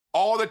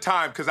all the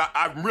time because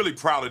I'm really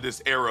proud of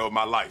this era of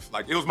my life.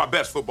 Like, it was my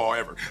best football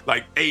ever.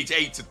 Like, age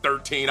 8 to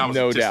 13, I was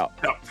no doubt.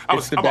 I'm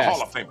a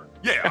Hall of Famer.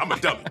 Yeah, I'm a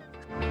dummy.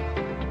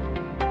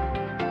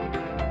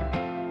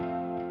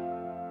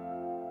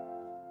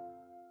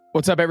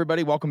 What's up,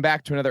 everybody? Welcome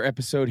back to another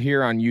episode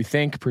here on You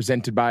Think,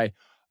 presented by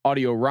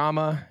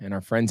Audiorama and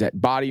our friends at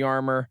Body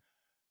Armor.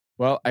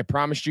 Well, I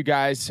promised you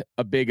guys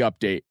a big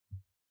update.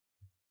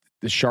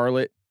 The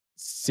Charlotte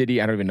City,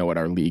 I don't even know what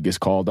our league is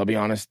called, I'll be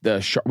honest.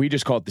 We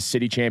just call it the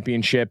City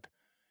Championship,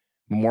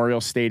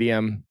 Memorial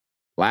Stadium,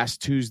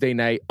 last Tuesday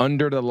night,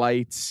 under the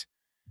lights,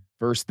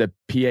 versus the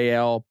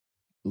PAL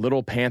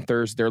Little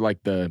Panthers. They're like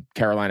the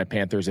Carolina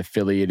Panthers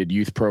affiliated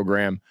youth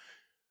program.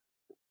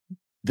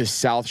 The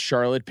South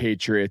Charlotte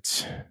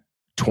Patriots,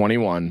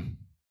 21,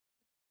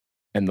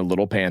 and the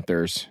Little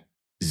Panthers,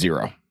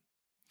 0.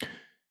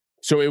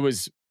 So it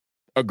was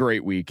a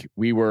great week.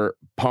 We were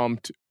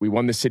pumped. We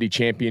won the city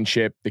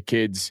championship. The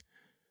kids,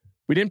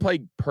 we didn't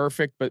play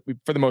perfect, but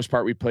for the most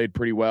part, we played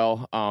pretty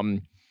well.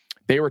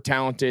 They were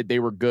talented. They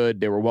were good.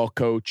 They were well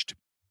coached.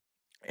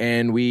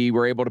 And we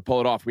were able to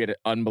pull it off. We had an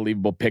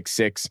unbelievable pick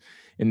 6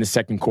 in the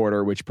second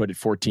quarter, which put it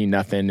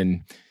 14-0.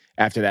 And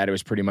after that, it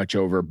was pretty much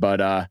over.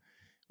 But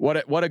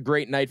what a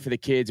great night for the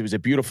kids. It was a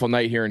beautiful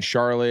night here in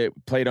Charlotte.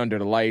 We played under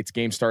the lights.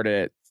 Game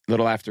started at a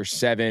little after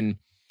 7.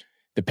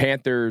 The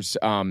Panthers,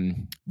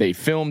 they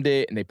filmed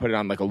it and they put it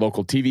on like a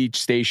local TV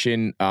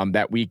station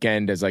that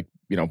weekend as they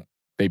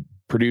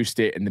produced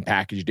it and then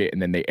packaged it and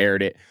then they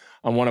aired it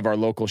on one of our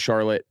local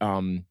Charlotte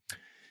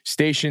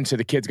stations. So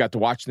the kids got to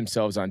watch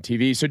themselves on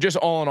TV. So just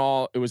all in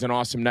all, it was an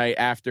awesome night.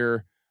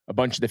 After a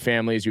bunch of the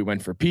families, we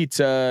went for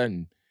pizza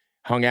and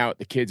hung out.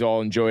 The kids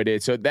all enjoyed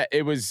it. So that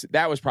was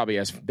probably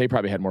they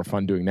probably had more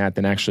fun doing that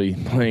than actually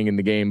playing in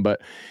the game,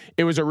 but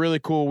it was a really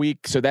cool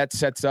week. So that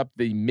sets up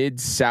the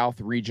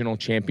Mid-South Regional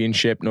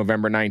Championship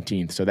November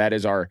 19th. So that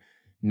is our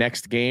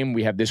next game.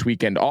 We have this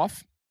weekend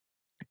off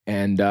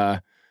and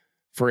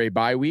for a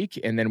bye week.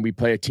 And then we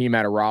play a team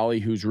out of Raleigh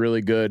who's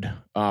really good,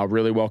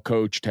 really well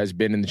coached, has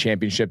been in the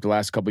championship the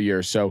last couple of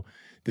years. So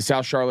the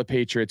South Charlotte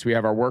Patriots, we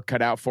have our work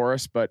cut out for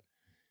us, but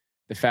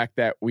the fact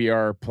that we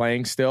are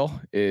playing still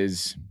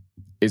is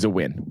a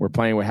win. We're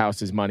playing with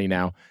house's money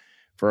now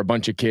for a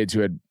bunch of kids who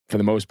had, for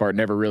the most part,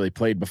 never really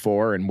played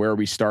before. And where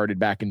we started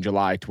back in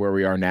July to where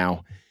we are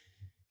now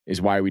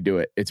is why we do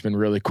it. It's been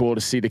really cool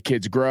to see the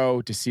kids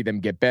grow, to see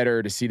them get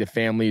better, to see the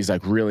families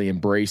like really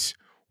embrace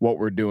what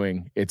we're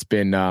doing. It's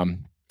been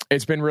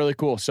really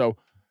cool. So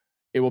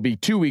it will be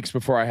 2 weeks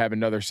before I have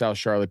another South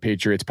Charlotte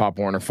Patriots Pop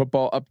Warner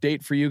football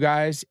update for you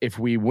guys. If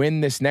we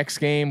win this next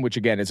game, which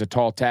again is a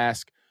tall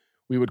task,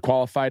 we would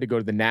qualify to go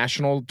to the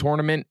national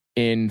tournament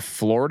in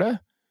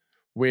Florida,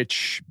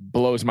 which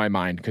blows my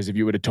mind because if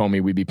you would have told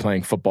me we'd be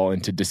playing football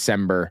into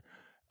December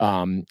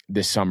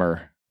this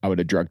summer, I would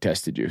have drug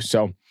tested you.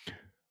 So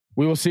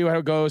we will see how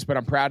it goes, but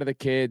I'm proud of the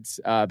kids.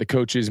 The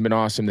coaches have been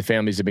awesome. The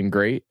families have been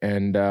great.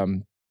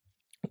 And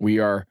we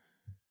are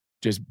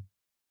just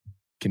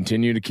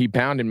continue to keep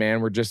pounding,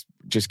 man. We're just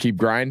keep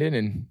grinding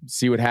and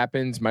see what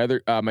happens.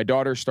 My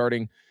daughter's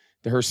starting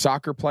her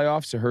soccer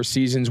playoffs, so her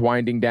season's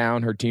winding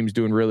down. Her team's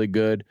doing really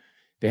good.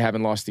 They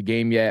haven't lost a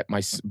game yet.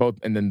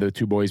 And then the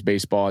 2 boys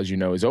baseball, as you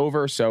know, is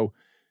over. So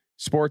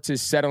sports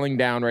is settling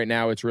down right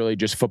now. It's really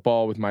just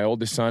football with my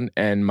oldest son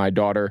and my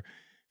daughter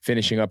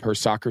finishing up her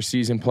soccer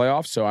season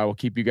playoffs. So I will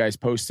keep you guys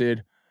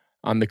posted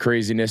on the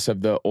craziness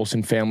of the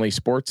Olsen family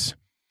sports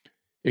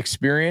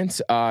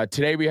experience.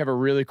 Today we have a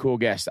really cool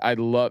guest. I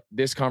love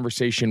this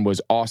conversation.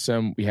 Was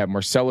awesome. We have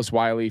Marcellus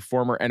Wiley,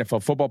 former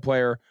NFL football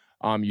player.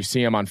 You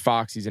see him on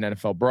Fox. He's an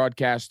NFL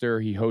broadcaster.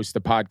 He hosts the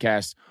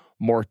podcast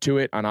More to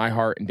It on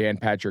iHeart and Dan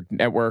Patrick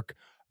Network.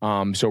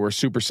 So we're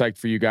super psyched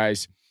for you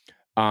guys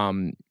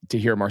to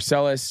hear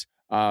Marcellus.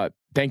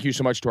 Thank you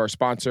so much to our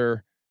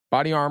sponsor,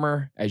 Body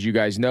Armor. As you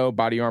guys know,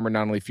 Body Armor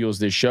not only fuels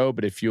this show,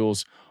 but it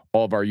fuels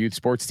all of our youth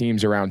sports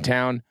teams around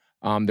town.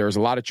 There's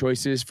a lot of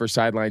choices for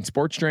sideline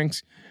sports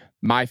drinks.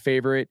 My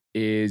favorite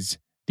is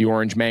the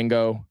orange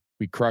mango.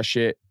 We crush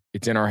it.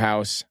 It's in our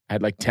house. I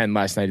had like 10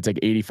 last night. It's like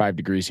 85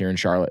 degrees here in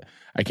Charlotte.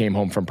 I came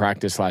home from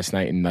practice last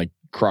night and like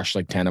crushed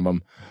like 10 of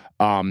them.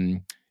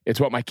 It's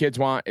what my kids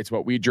want. It's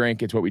what we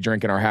drink. It's what we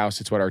drink in our house.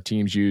 It's what our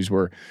teams use.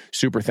 We're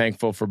super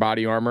thankful for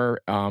Body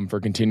Armor for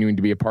continuing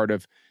to be a part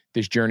of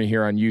this journey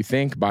here on You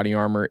Think. Body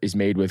Armor is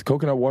made with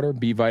coconut water,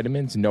 B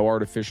vitamins, no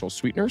artificial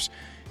sweeteners.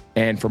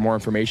 And for more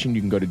information,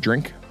 you can go to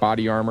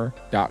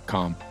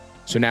drinkbodyarmor.com.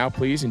 So now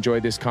please enjoy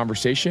this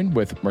conversation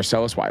with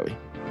Marcellus Wiley.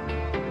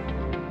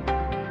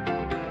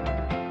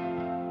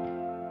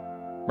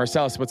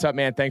 Marcellus, what's up,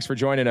 man? Thanks for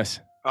joining us.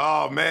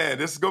 Oh, man,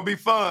 this is going to be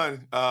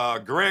fun.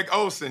 Greg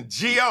Olsen,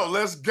 G.O.,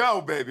 let's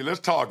go, baby. Let's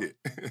talk it.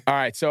 All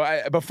right.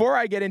 So before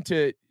I get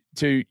into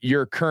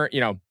your current,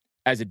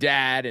 as a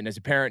dad and as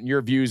a parent and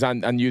your views on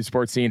the youth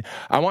sports scene,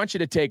 I want you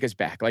to take us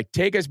back. Like,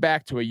 take us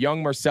back to a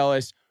young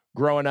Marcellus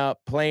growing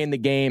up, playing the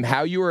game,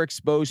 how you were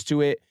exposed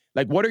to it.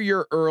 Like, what are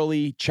your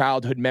early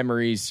childhood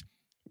memories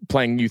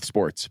playing youth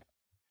sports?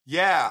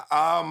 Yeah,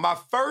 my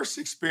first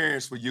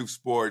experience with youth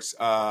sports,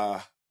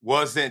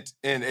 wasn't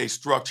in a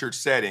structured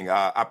setting.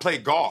 I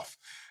played golf.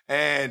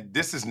 And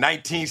this is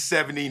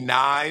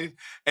 1979,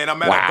 and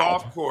I'm at a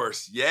golf Wow.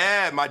 course.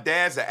 Yeah, my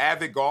dad's an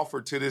avid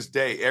golfer to this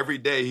day. Every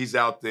day he's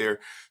out there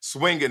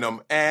swinging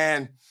them.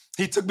 And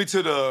he took me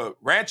to the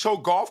Rancho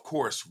Golf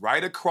Course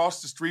right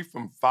across the street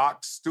from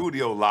Fox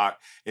Studio Lot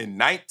in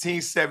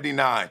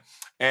 1979.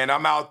 And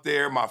I'm out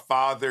there, my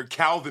father,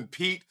 Calvin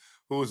Pete,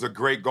 who was a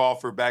great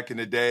golfer back in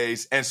the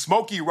days, and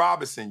Smokey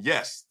Robinson,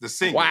 yes, the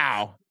singer.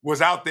 Wow. Was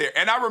out there.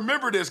 And I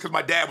remember this because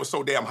my dad was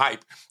so damn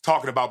hyped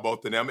talking about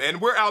both of them. And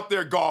we're out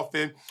there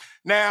golfing.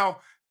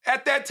 Now,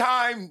 at that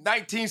time,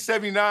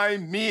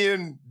 1979, me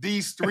and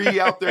these three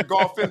out there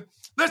golfing,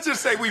 let's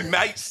just say we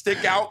might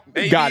stick out.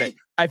 Maybe. Got it.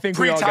 I think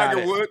we all got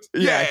Pre-Tiger it. Woods.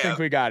 Yeah, I think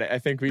we got it. I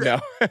think we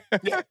know.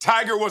 Yeah,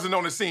 Tiger wasn't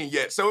on the scene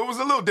yet, so it was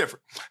a little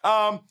different.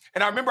 And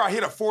I remember I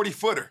hit a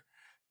 40-footer.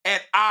 And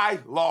I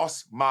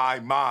lost my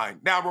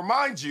mind. Now,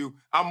 remind you,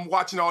 I'm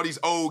watching all these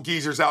old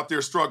geezers out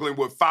there struggling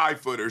with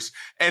 5-footers.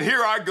 And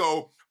here I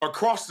go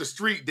across the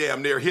street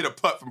damn near, hit a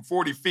putt from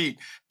 40 feet,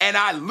 and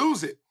I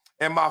lose it.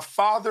 And my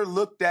father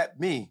looked at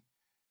me,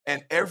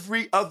 and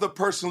every other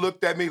person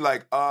looked at me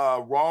like,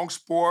 wrong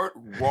sport,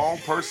 wrong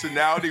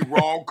personality,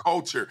 wrong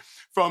culture.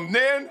 From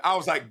then, I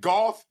was like,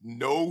 golf?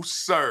 No,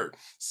 sir.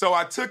 So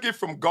I took it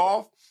from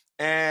golf.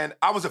 And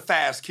I was a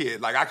fast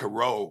kid. Like, I could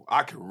roll.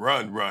 I could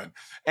run.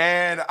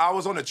 And I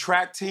was on the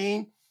track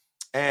team,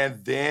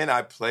 and then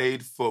I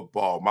played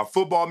football. My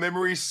football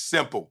memory is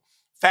simple.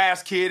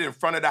 Fast kid in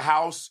front of the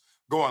house,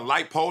 going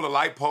light pole to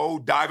light pole,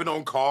 diving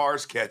on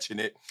cars, catching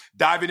it,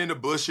 diving in the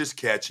bushes,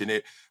 catching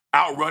it,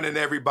 outrunning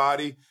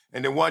everybody.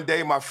 And then one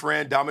day, my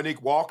friend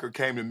Dominique Walker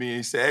came to me and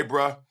he said, hey,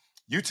 bro,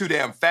 you too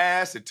damn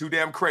fast and too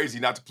damn crazy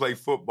not to play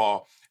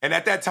football. And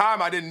at that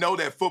time, I didn't know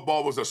that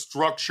football was a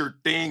structured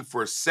thing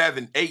for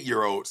 7,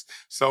 8-year-olds.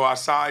 So I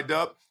signed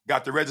up,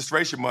 got the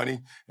registration money,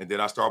 and then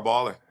I started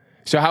balling.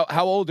 So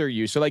how old are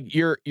you? So like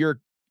your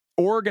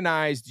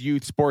organized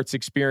youth sports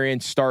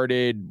experience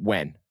started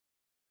when?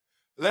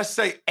 Let's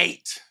say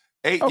 8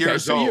 Okay,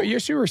 years so old.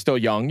 you were still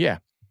young, yeah.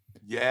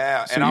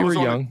 Yeah. So and you I was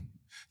were young.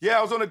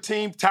 I was on a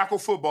team, tackle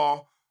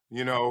football,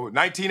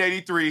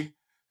 1983.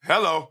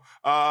 Hello.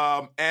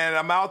 And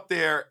I'm out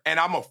there, and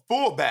I'm a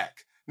fullback.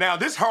 Now,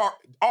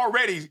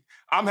 already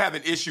I'm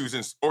having issues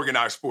in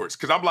organized sports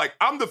because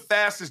I'm the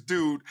fastest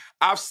dude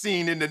I've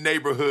seen in the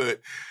neighborhood,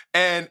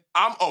 and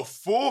I'm a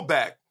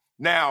fullback.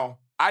 Now,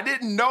 I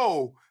didn't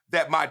know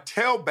that my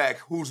tailback,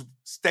 who's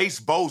Stace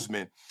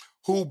Bozeman,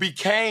 who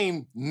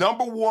became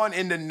number 1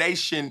 in the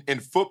nation in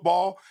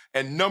football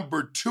and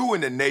number 2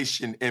 in the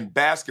nation in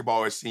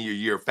basketball his senior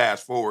year,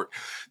 fast forward,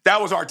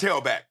 that was our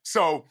tailback.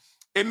 So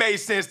it made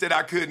sense that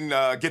I couldn't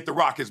get the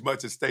rock as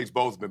much as Stace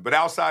Bozeman. But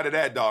outside of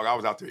that, dog, I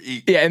was out there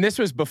eating. Yeah, and this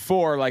was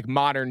before like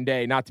modern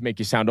day, not to make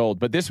you sound old,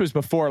 but this was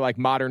before like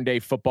modern day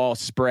football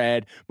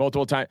spread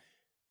multiple times.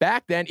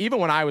 Back then, even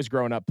when I was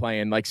growing up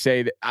playing, like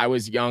say that I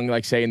was young,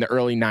 like say in the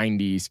early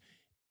 90s,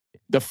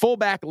 the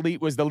fullback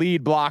was the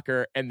lead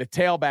blocker and the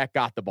tailback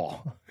got the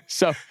ball.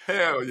 So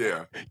hell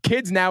yeah.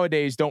 Kids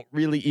nowadays don't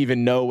really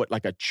even know what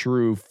like a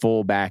true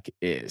fullback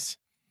is.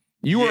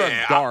 You were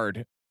a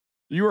guard.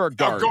 You were a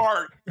guard. A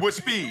guard with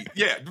speed.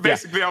 Yeah,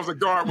 basically I was a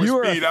guard with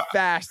speed. You were a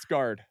fast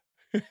guard.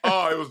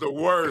 Oh, it was the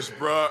worst,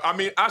 bro. I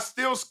mean, I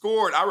still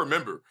scored. I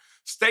remember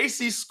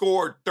Stacy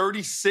scored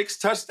 36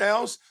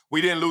 touchdowns.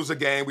 We didn't lose a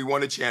game. We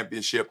won a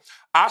championship.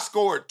 I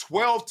scored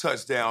 12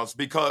 touchdowns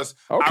because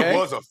I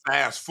was a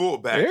fast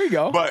fullback. There you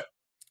go. But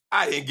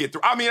I didn't get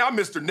through. I mean, I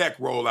missed the neck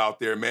roll out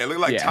there, man. Look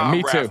like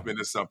Tom Rathman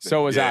or something.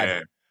 So was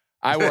I.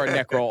 I wore a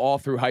neck roll all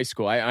through high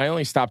school. I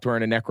only stopped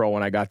wearing a neck roll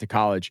when I got to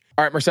college.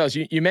 All right, Marcellus,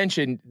 you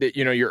mentioned that,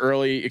 your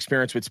early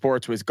experience with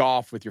sports was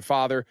golf with your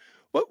father.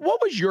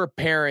 What was your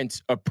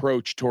parents'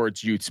 approach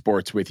towards youth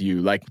sports with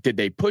you? Like, did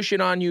they push it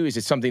on you? Is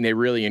it something they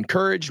really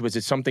encouraged? Was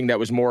it something that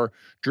was more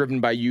driven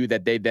by you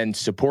that they then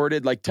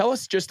supported? Like, tell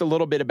us just a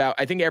little bit about,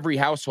 I think every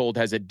household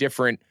has a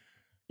different,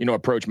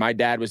 approach. My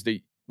dad was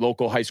the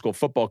local high school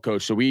football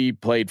coach, so we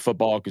played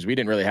football because we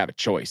didn't really have a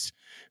choice.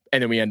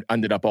 And then we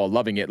ended up all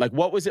loving it. Like,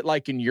 what was it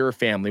like in your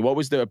family? What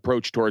was the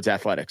approach towards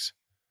athletics?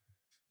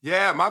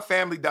 Yeah, my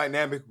family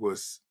dynamic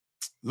was,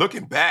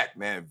 looking back,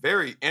 man,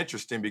 very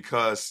interesting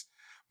because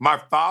my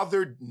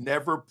father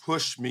never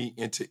pushed me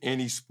into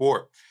any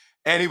sport.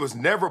 And he was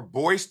never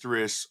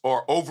boisterous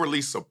or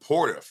overly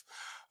supportive.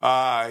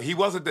 He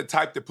wasn't the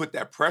type to put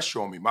that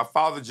pressure on me. My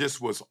father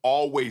just was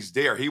always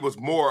there. He was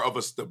more of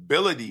a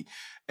stability,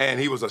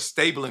 and he was a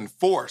stabling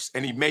force,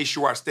 and he made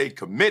sure I stayed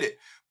committed.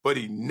 But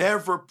he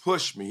never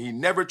pushed me. He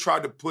never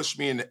tried to push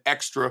me into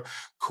extra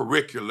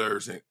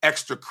curriculars and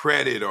extra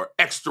credit or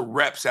extra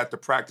reps at the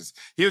practice.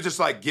 He was just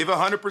like, give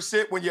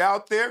 100% when you're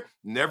out there,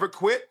 never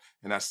quit,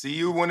 and I see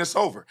you when it's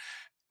over.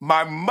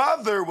 My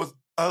mother was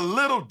a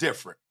little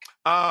different.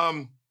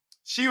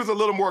 She was a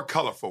little more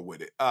colorful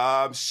with it.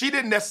 She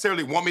didn't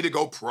necessarily want me to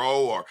go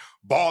pro or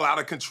ball out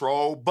of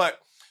control, but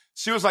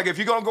she was like, if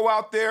you're going to go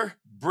out there,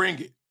 bring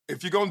it.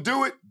 If you're going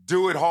to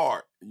do it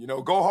hard.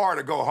 Go hard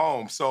or go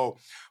home. So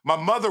my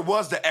mother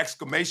was the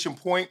exclamation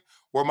point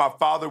where my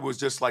father was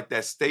just like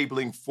that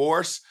stabling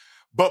force.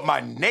 But my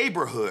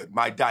neighborhood,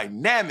 my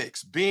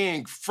dynamics,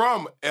 being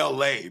from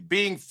LA,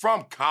 being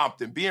from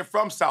Compton, being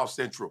from South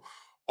Central,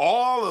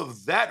 all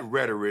of that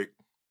rhetoric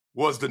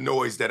was the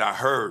noise that I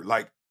heard.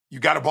 Like, you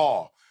got to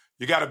ball.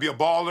 You got to be a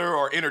baller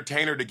or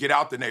entertainer to get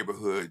out the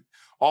neighborhood.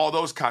 All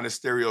those kind of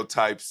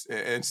stereotypes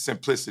and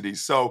simplicity.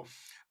 So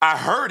I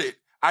heard it.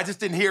 I just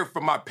didn't hear it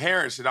from my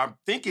parents. And I'm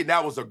thinking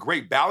that was a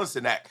great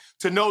balancing act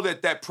to know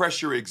that that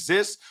pressure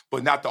exists,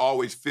 but not to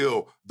always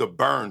feel the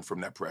burn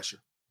from that pressure.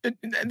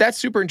 That's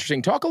super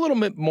interesting. Talk a little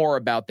bit more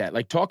about that.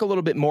 Like, talk a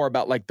little bit more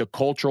about like the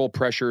cultural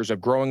pressures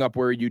of growing up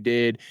where you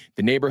did,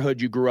 the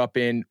neighborhood you grew up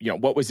in, you know,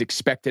 what was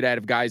expected out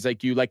of guys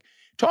like you. Like,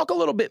 talk a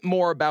little bit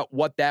more about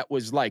what that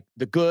was like,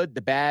 the good,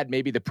 the bad,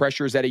 maybe the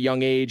pressures at a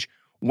young age,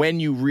 when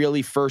you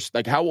really first,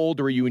 like, how old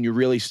were you when you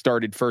really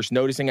started first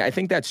noticing it? I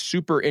think that's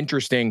super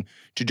interesting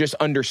to just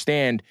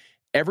understand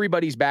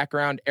everybody's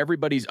background,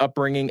 everybody's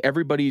upbringing,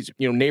 everybody's,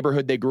 you know,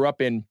 neighborhood they grew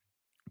up in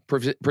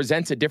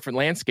presents a different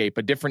landscape,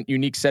 a different,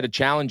 unique set of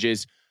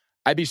challenges.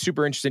 I'd be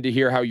super interested to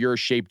hear how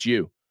yours shaped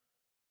you.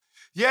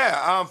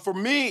 Yeah, for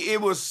me, it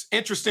was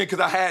interesting because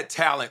I had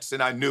talents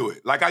and I knew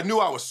it. Like, I knew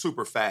I was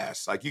super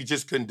fast. Like, you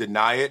just couldn't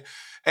deny it.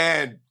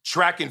 And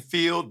track and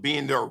field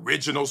being the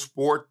original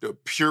sport, the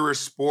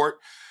purest sport,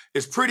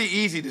 it's pretty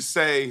easy to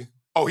say,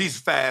 oh, he's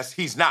fast.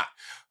 He's not.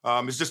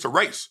 It's just a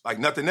race, like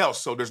nothing else.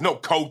 So there's no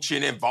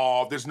coaching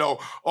involved. There's no,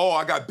 oh,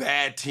 I got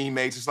bad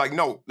teammates. It's like,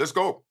 no, let's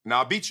go. And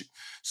I'll beat you.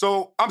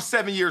 So I'm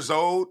 7 years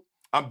old.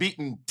 I'm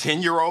beating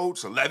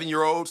 10-year-olds,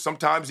 11-year-olds,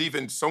 sometimes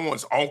even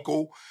someone's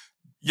uncle.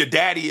 Your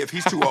daddy, if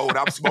he's too old,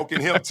 I'm smoking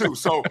him too.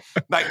 So,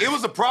 like, it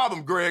was a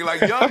problem, Greg.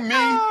 Like, young me,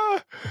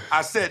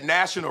 I set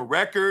national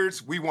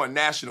records. We won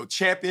national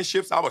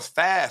championships. I was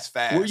fast.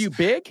 Were you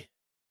big?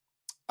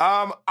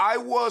 I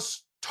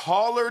was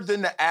taller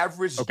than the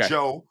average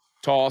Joe.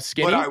 Tall,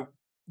 skinny?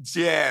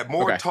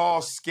 More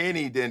tall,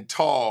 skinny than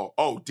tall.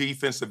 Oh,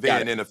 defensive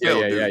end in the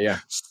field. Yeah.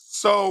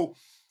 So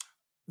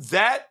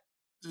that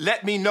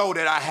let me know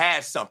that I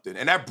had something.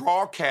 And that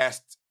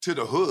broadcast to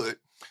the hood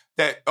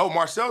that, oh,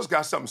 Marcellus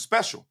got something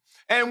special.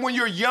 And when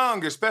you're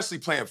young, especially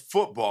playing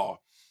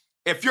football,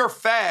 if you're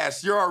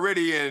fast, you're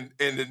already in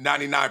the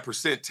 99th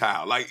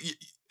percentile. Like,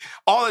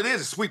 all it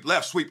is sweep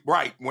left, sweep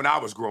right when I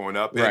was growing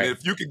up. And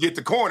if you could get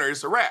the corner,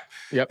 it's a wrap.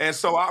 Yep. And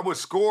so I would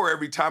score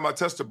every time I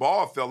touched the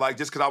ball, it felt like,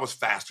 just because I was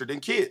faster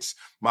than kids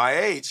my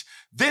age.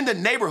 Then the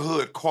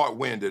neighborhood caught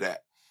wind of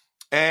that.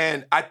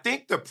 And I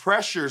think the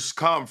pressures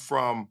come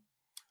from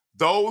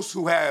those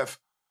who have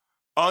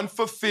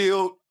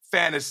unfulfilled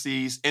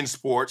fantasies in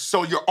sports.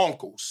 So your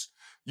uncles,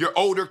 your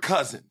older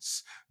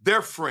cousins,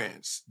 their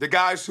friends, the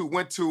guys who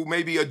went to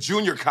maybe a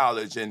junior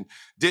college and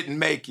didn't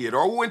make it,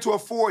 or went to a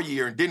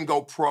 4-year and didn't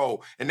go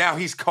pro, and now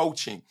he's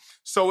coaching.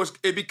 So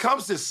it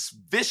becomes this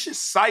vicious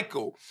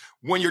cycle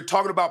when you're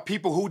talking about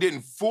people who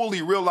didn't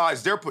fully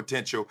realize their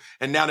potential,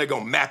 and now they're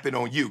going to map it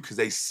on you because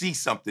they see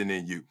something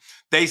in you.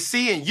 They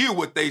see in you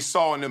what they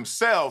saw in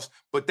themselves,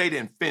 but they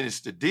didn't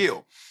finish the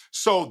deal.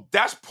 So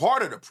that's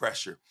part of the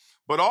pressure.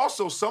 But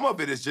also some of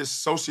it is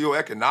just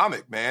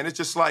socioeconomic, man. It's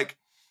just like,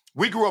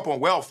 we grew up on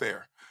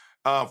welfare.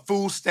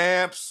 Food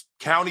stamps,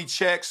 county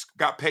checks,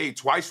 got paid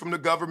twice from the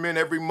government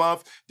every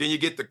month. Then you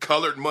get the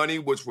colored money,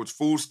 which was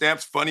food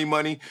stamps, funny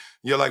money.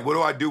 You're like, what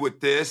do I do with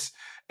this?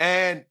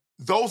 And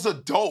those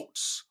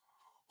adults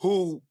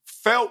who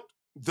felt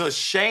the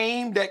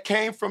shame that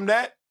came from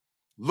that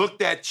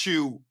looked at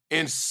you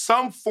in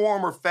some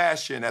form or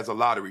fashion as a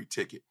lottery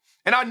ticket.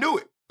 And I knew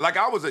it. Like,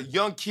 I was a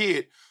young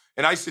kid,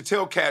 and I used to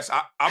tell cats,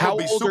 how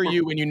old are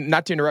you when you,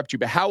 not to interrupt you,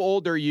 but how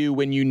old are you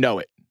when you know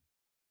it?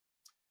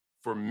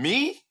 For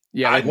me,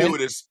 yeah, like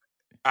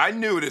I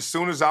knew it as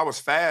soon as I was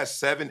fast,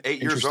 7,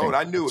 8 years old.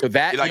 I knew it. So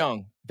that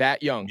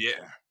young.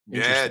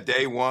 Yeah,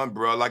 day one,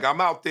 bro. Like,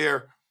 I'm out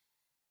there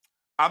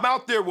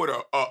with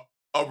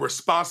a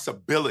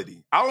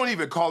responsibility. I don't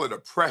even call it a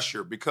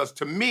pressure, because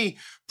to me,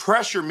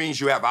 pressure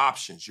means you have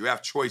options, you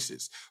have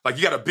choices. Like,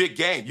 you got a big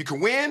game. You can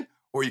win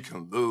or you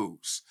can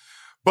lose.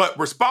 But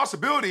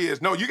responsibility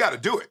is, no, you got to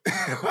do it.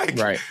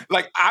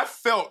 Like, I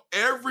felt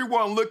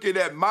everyone looking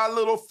at my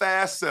little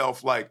fast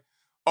self like,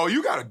 oh,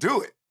 you got to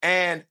do it.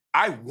 And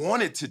I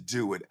wanted to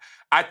do it.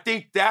 I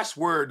think that's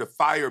where the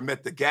fire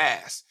met the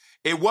gas.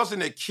 It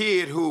wasn't a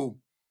kid who,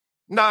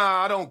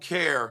 nah, I don't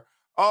care.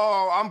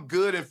 Oh, I'm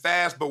good and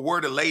fast, but where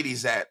the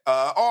ladies at?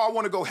 I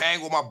want to go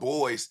hang with my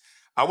boys.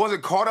 I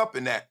wasn't caught up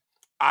in that.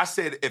 I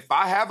said, if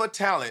I have a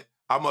talent,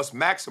 I must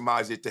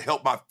maximize it to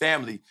help my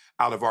family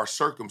out of our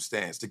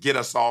circumstance, to get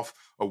us off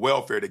of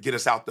welfare, to get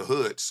us out the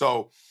hood.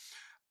 So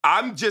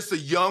I'm just a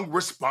young,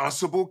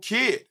 responsible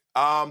kid.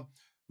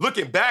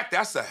 Looking back,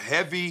 that's a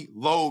heavy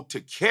load to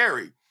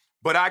carry.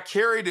 But I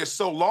carried it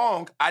so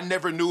long, I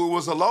never knew it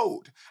was a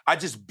load. I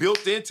just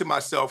built into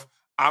myself,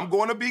 I'm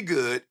going to be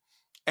good,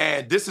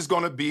 and this is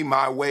going to be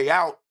my way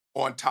out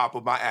on top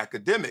of my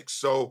academics.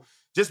 So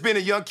just being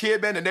a young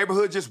kid, man, the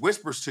neighborhood just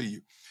whispers to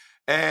you.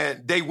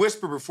 And they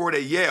whisper before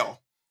they yell.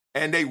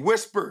 And they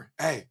whisper,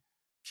 hey,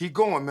 keep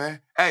going,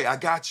 man. Hey, I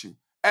got you.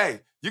 Hey,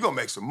 you're going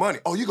to make some money.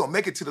 Oh, you're going to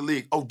make it to the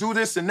league. Oh, do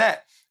this and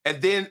that.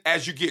 And then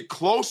as you get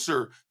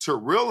closer to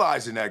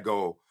realizing that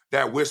goal,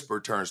 that whisper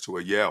turns to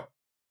a yell.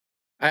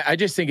 I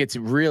just think it's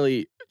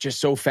really just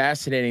so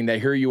fascinating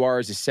that here you are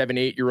as a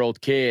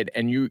 7-8-year-old kid,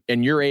 and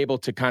you're able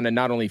to kind of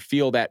not only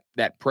feel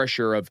that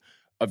pressure of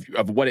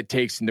what it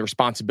takes and the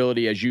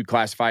responsibility, as you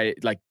classify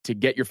it, like to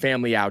get your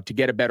family out, to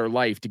get a better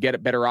life, to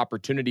get better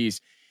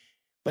opportunities,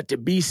 but to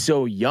be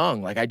so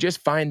young. Like, I just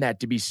find that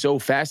to be so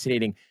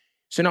fascinating.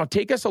 So now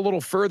take us a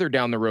little further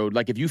down the road.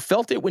 Like, if you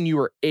felt it when you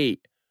were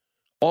 8,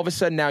 all of a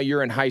sudden now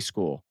you're in high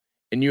school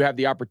and you have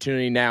the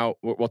opportunity now,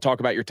 we'll talk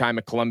about your time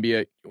at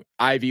Columbia,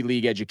 Ivy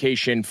League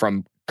education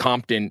from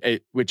Compton,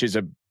 which is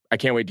I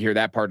can't wait to hear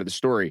that part of the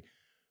story.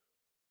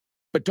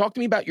 But talk to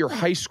me about your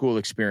high school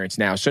experience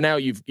now. So now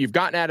you've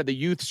gotten out of the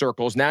youth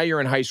circles. Now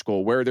you're in high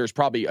school where there's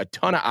probably a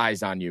ton of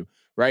eyes on you,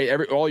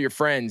 right? All your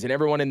friends and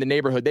everyone in the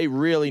neighborhood, they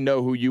really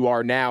know who you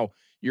are now.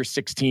 You're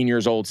 16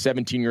 years old,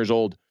 17 years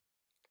old.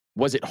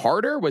 Was it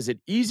harder? Was it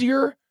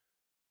easier?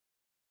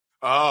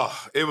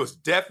 Oh, it was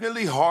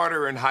definitely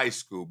harder in high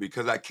school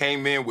because I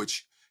came in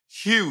with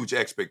huge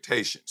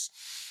expectations.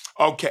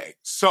 Okay,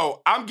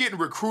 so I'm getting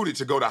recruited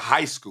to go to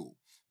high school.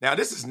 Now,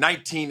 this is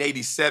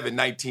 1987,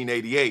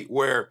 1988,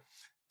 where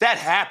that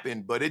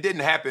happened, but it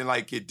didn't happen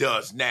like it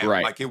does now.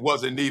 Right. Like, it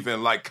wasn't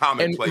even like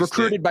commonplace. And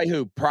recruited by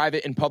who?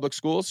 Private and public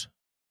schools?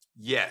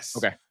 Yes.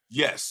 Okay.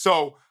 Yes.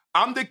 So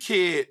I'm the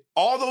kid,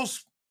 all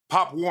those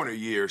Pop Warner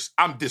years,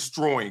 I'm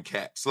destroying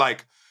cats.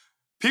 Like,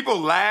 people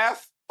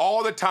laugh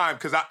all the time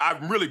because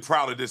I'm really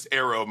proud of this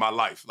era of my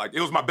life. Like,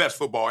 it was my best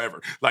football ever.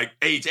 Like,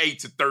 age 8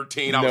 to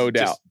 13, I was no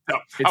doubt.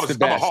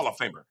 I'm a Hall of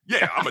Famer.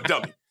 Yeah, I'm a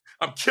dummy.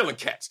 I'm killing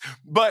cats.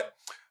 But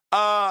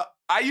I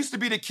used to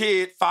be the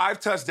kid, 5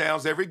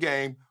 touchdowns every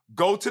game,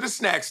 go to the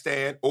snack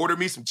stand, order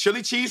me some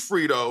chili cheese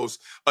Fritos,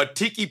 a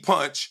tiki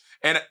punch,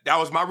 and that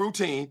was my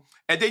routine.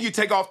 And then you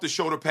take off the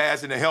shoulder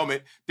pads and the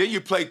helmet. Then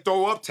you play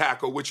throw-up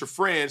tackle with your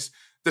friends,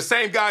 the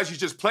same guys you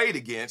just played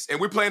against. And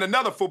we're playing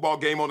another football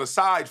game on the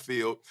side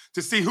field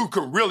to see who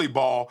can really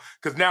ball,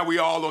 because now we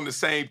all on the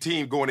same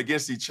team going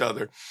against each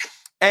other.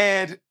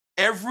 And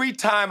every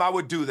time I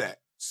would do that,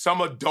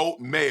 some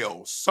adult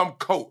male, some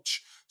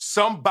coach,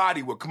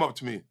 somebody would come up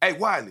to me, "Hey,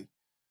 Wiley,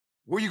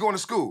 where you going to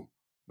school?"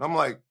 And I'm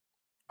like,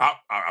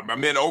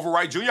 I'm in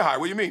Overwright Junior High.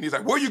 What do you mean? He's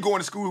like, "Where are you going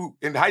to school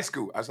in high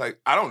school?" I was like,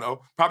 "I don't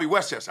know. Probably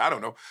Westchester. I don't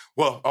know."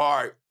 "Well,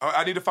 all right.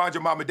 I need to find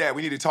your mom and dad.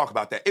 We need to talk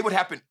about that." It would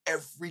happen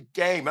every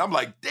game. And I'm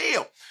like,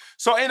 damn.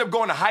 So I ended up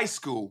going to high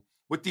school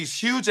with these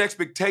huge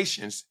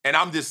expectations, and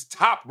I'm this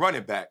top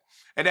running back.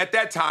 And at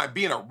that time,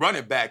 being a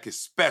running back is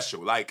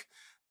special. Like,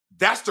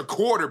 that's the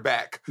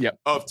quarterback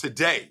of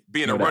today,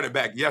 being a running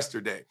back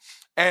yesterday.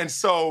 And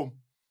so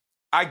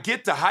I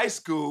get to high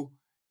school,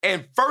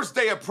 and first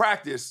day of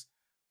practice,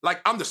 like,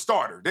 I'm the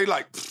starter. They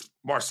like,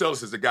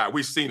 Marcellus is the guy.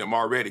 We've seen him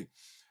already.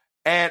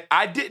 And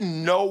I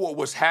didn't know what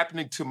was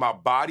happening to my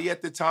body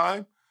at the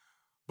time,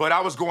 but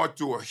I was going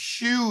through a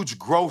huge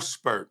growth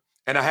spurt,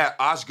 and I had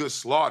Osgood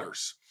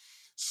slaughters.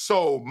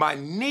 So my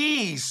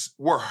knees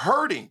were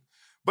hurting,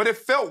 but it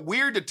felt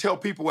weird to tell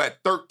people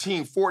at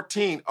 13,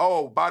 14,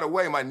 "Oh, by the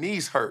way, my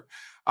knees hurt."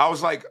 I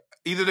was like,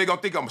 either they're going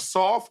to think I'm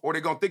soft or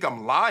they're going to think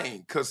I'm lying,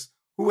 because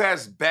who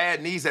has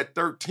bad knees at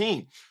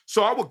 13?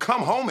 So I would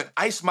come home and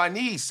ice my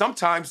knees,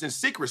 sometimes in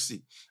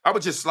secrecy. I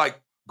would just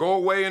like go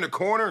away in the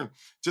corner and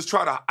just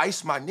try to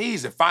ice my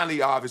knees. And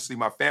finally, obviously,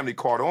 my family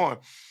caught on.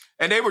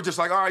 And they were just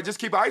like, "All right, just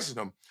keep icing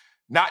them."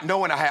 Not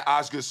knowing I had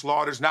Osgood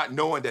slaughters, not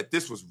knowing that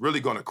this was really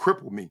going to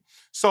cripple me.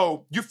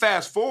 So you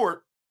fast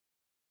forward,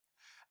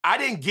 I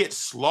didn't get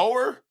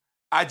slower.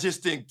 I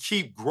just didn't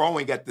keep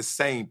growing at the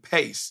same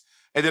pace.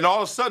 And then all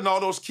of a sudden, all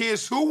those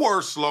kids who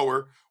were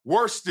slower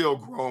were still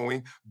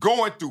growing,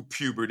 going through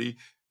puberty,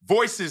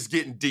 voices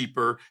getting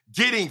deeper,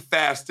 getting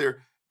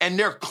faster, and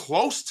they're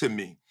close to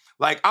me.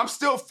 Like, I'm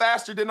still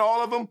faster than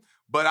all of them,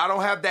 but I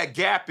don't have that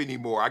gap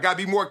anymore. I got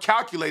to be more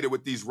calculated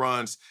with these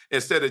runs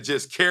instead of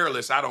just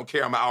careless. I don't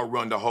care. I'm going to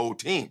outrun the whole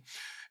team.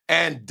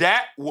 And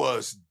that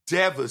was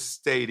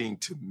devastating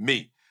to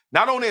me,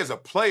 not only as a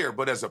player,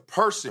 but as a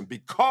person,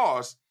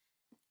 because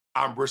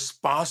I'm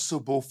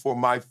responsible for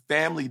my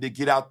family to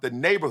get out the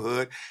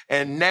neighborhood.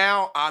 And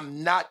now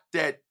I'm not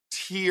that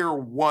tier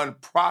 1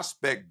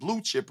 prospect blue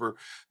chipper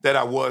that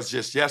I was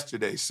just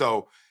yesterday.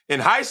 So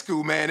in high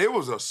school, man, it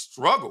was a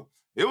struggle.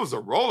 It was a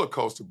roller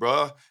coaster,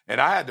 bruh.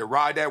 And I had to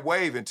ride that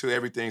wave until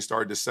everything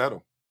started to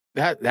settle.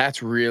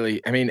 That's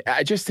really, I mean,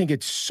 I just think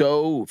it's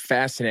so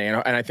fascinating.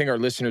 And I think our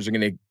listeners are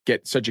going to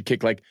get such a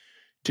kick, like,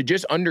 to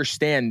just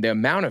understand the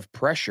amount of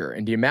pressure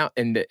and the amount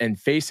and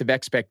face of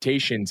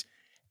expectations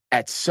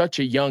at such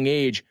a young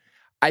age.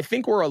 I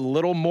think we're a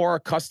little more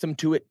accustomed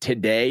to it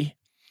today,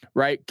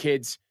 right?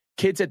 Kids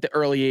at the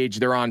early age,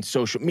 they're on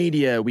social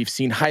media. We've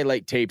seen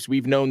highlight tapes.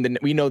 We know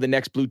the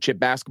next blue chip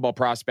basketball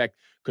prospect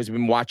because we've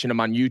been watching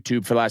them on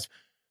YouTube for the last.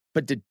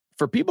 But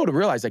for people to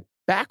realize, like,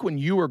 back when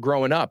you were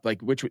growing up,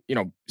 like, which,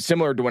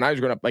 similar to when I was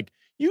growing up, like,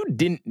 you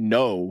didn't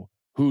know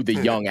who the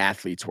young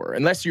athletes were,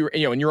 unless you were,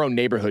 in your own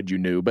neighborhood, you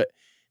knew. But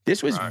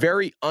this was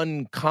very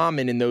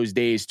uncommon in those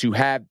days to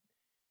have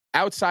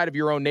outside of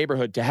your own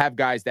neighborhood to have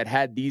guys that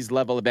had these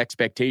level of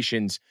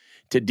expectations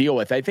to deal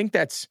with. I think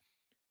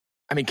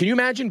can you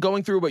imagine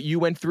going through what you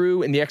went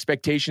through and the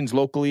expectations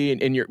locally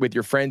and with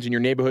your friends in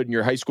your neighborhood and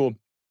your high school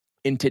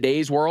in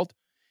today's world?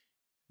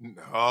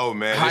 Oh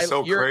man, it's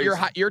so crazy.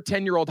 Your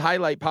 10-year-old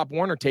highlight Pop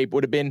Warner tape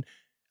would have been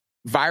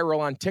viral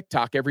on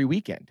TikTok every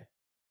weekend.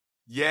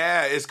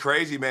 Yeah, it's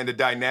crazy, man. The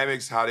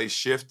dynamics, how they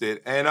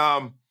shifted. And,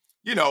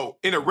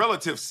 in a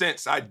relative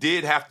sense, I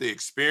did have to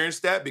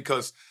experience that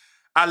because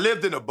I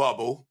lived in a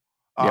bubble.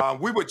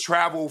 Yep. We would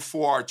travel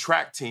for our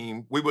track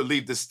team. We would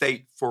leave the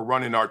state for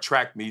running our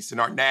track meets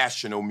and our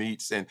national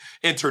meets and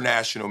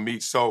international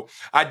meets. So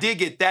I did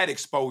get that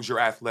exposure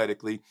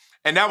athletically.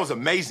 And that was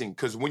amazing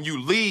because when you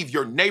leave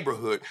your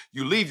neighborhood,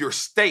 you leave your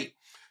state,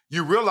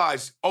 you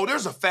realize, oh,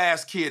 there's a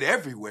fast kid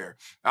everywhere.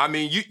 I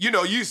mean,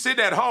 you sit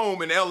at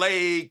home in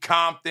L.A.,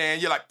 Compton,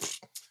 you're like,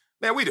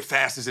 man, we the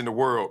fastest in the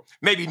world.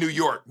 Maybe New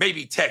York,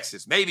 maybe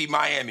Texas, maybe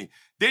Miami.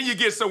 Then you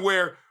get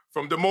somewhere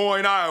from Des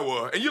Moines,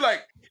 Iowa, and you're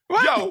like,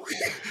 what? Yo,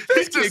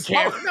 he just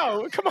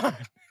no, come on.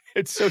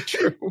 It's so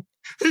true.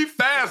 He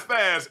fast.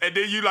 And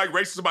then you like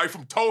race somebody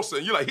from Tulsa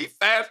and you're like, he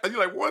fast. And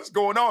you're like, what's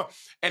going on?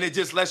 And it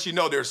just lets you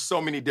know there's so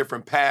many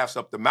different paths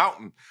up the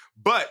mountain.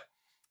 But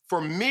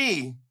for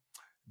me,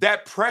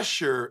 that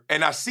pressure,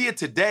 and I see it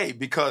today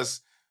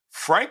because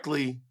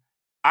frankly,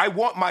 I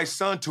want my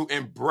son to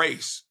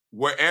embrace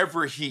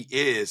wherever he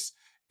is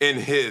in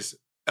his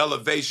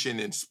elevation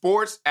in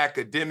sports,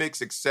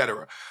 academics,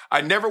 etc. I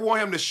never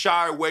want him to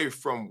shy away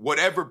from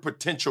whatever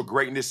potential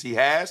greatness he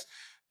has.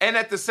 And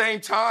at the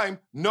same time,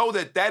 know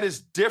that that is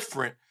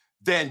different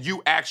than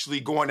you actually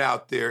going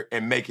out there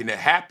and making it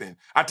happen.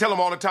 I tell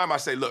him all the time, I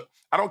say, look,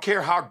 I don't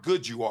care how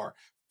good you are.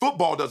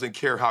 Football doesn't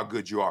care how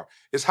good you are.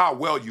 It's how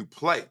well you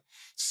play.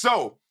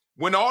 So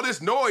when all this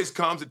noise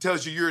comes and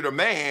tells you you're the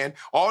man,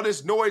 all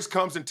this noise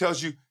comes and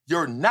tells you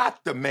you're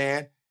not the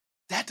man,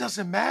 that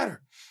doesn't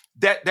matter.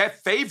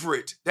 That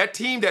favorite, that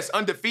team that's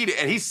undefeated,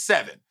 and he's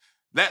 7.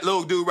 That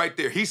little dude right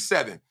there, he's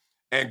 7.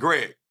 And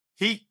Greg,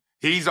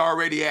 he's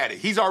already at it.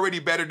 He's already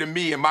better than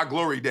me in my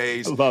glory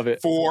days. I love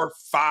it. 4,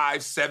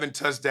 5, 7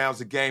 touchdowns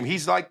a game.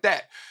 He's like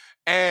that.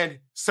 And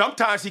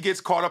sometimes he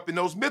gets caught up in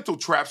those mental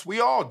traps. We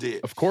all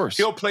did. Of course.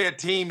 He'll play a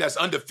team that's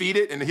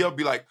undefeated, and he'll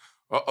be like,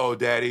 uh-oh,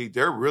 Daddy,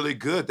 they're really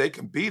good. They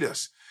can beat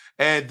us.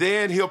 And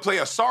then he'll play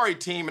a sorry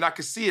team, and I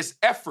can see his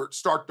effort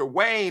start to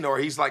wane, or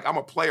he's like, I'm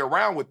going to play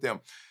around with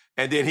them.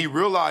 And then he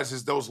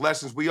realizes those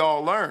lessons we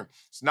all learn.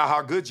 It's not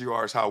how good you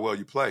are, it's how well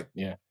you play.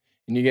 Yeah.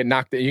 And you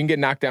can get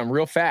knocked down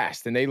real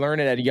fast, and they learn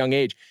it at a young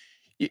age.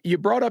 You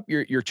brought up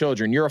your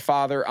children. You're a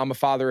father. I'm a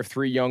father of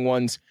 3 young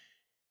ones.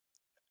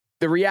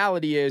 The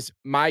reality is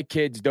my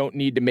kids don't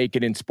need to make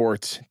it in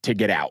sports to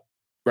get out,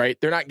 right?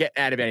 They're not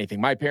getting out of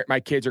anything. My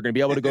kids are going to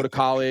be able to go to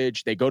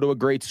college. They go to a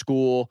great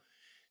school.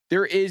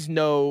 There is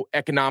no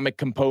economic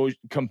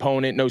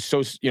component, no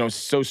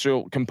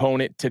social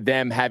component to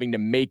them having to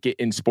make it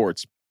in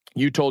sports.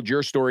 You told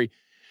your story.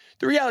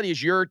 The reality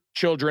is your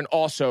children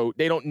also,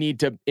 they don't need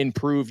to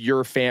improve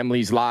your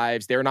family's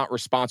lives. They're not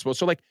responsible.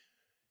 So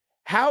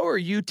how are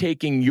you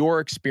taking your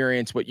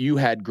experience, what you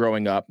had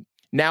growing up,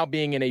 now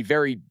being in a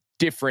very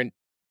different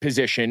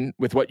position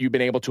with what you've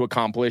been able to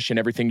accomplish and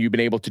everything you've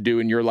been able to do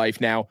in your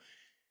life now,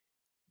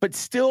 but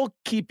still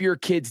keep your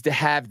kids to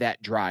have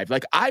that drive?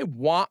 I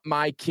want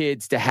my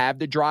kids to have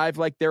the drive,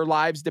 their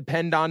lives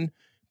depend on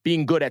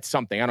being good at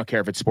something. I don't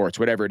care if it's sports,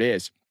 whatever it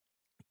is,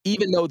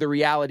 even though the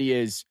reality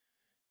is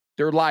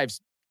their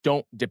lives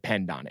don't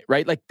depend on it,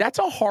 right? That's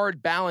a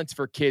hard balance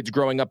for kids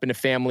growing up in a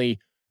family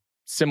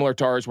similar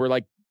to ours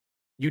where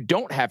you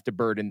don't have to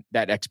burden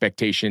that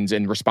expectations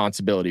and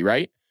responsibility,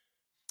 right?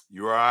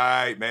 You're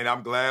right, man.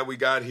 I'm glad we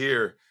got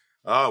here.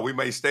 We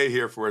may stay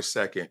here for a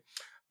second.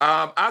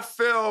 I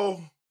fell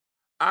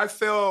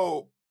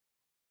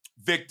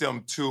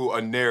victim to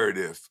a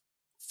narrative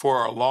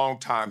for a long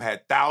time,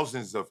 had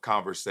thousands of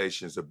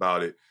conversations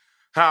about it.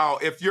 How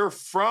if you're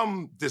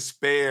from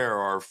despair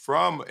or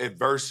from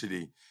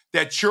adversity,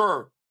 that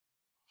you're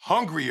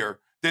hungrier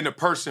than the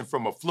person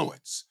from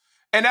affluence.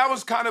 And that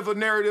was kind of a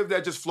narrative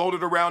that just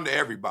floated around to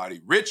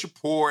everybody, rich or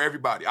poor,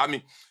 everybody. I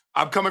mean,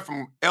 I'm coming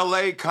from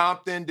L.A.,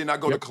 Compton, then I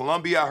go to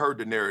Columbia. I heard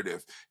the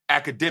narrative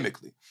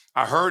academically.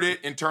 I heard it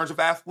in terms of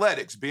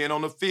athletics, being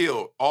on the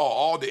field.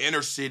 All the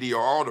inner city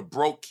or all the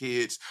broke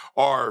kids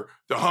are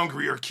the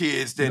hungrier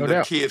kids than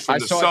the kids from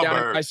the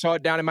suburbs. I saw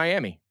it down in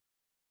Miami.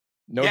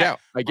 No doubt.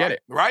 I get it.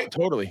 Right?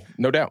 Totally.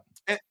 No doubt.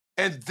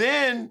 And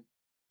then,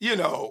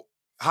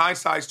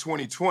 hindsight's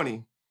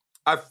 2020.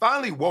 I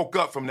finally woke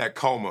up from that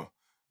coma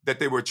that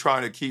they were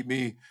trying to keep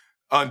me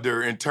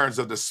under in terms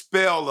of the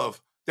spell of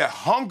that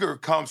hunger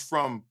comes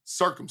from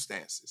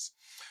circumstances.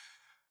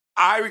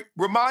 I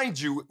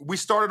remind you, we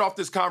started off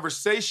this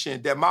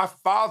conversation that my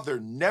father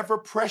never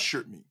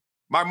pressured me.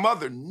 My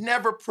mother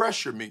never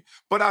pressured me,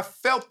 but I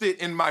felt it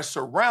in my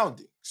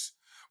surroundings.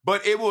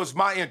 But it was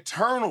my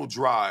internal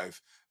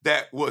drive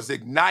that was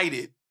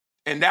ignited,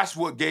 and that's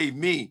what gave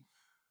me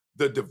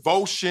the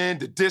devotion,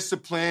 the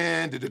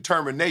discipline, the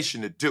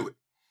determination to do it.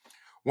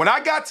 When I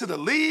got to the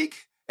league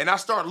and I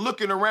started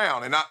looking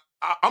around, and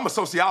I'm a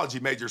sociology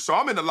major, so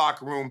I'm in the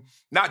locker room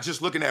not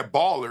just looking at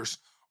ballers,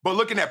 but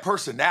looking at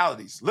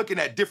personalities, looking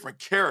at different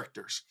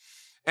characters.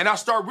 And I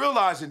start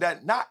realizing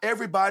that not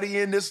everybody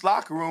in this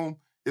locker room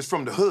is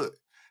from the hood.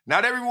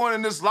 Not everyone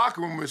in this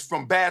locker room is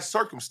from bad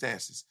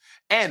circumstances.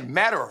 And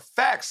matter of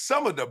fact,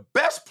 some of the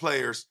best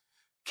players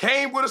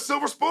came with a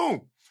silver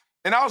spoon.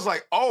 And I was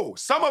like, oh,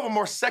 some of them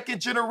are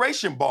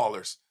second-generation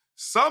ballers.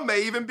 Some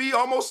may even be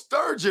almost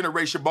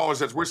third-generation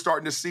ballers as we're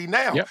starting to see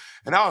now. Yep.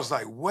 And I was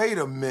like, wait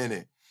a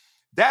minute.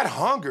 That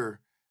hunger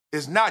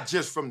is not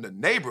just from the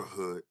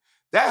neighborhood.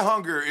 That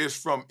hunger is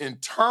from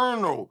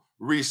internal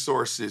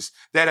resources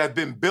that have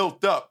been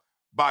built up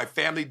by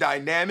family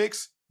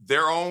dynamics,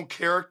 their own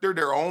character,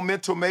 their own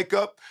mental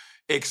makeup,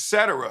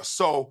 etc.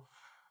 So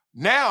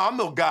now I'm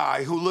the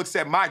guy who looks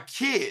at my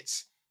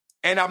kids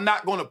and I'm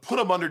not going to put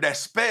them under that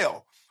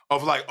spell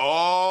of like,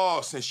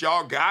 oh, since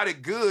y'all got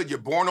it good, you're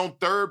born on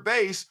third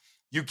base,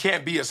 you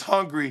can't be as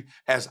hungry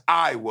as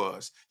I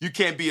was. You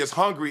can't be as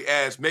hungry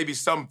as maybe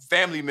some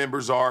family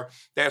members are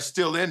that's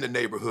still in the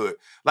neighborhood.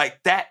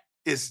 Like that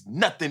is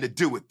nothing to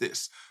do with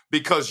this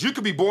because you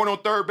could be born on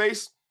third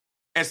base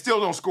and still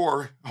don't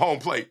score home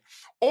plate.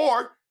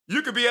 Or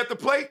you could be at the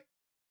plate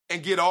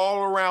and get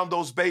all around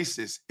those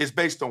bases. It's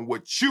based on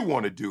what you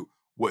want to do,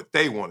 what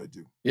they want to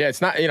do. Yeah,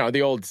 it's not,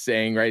 the old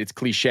saying, right? It's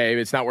cliche.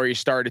 It's not where you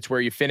start, it's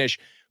where you finish.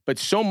 But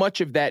so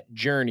much of that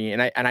journey,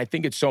 and I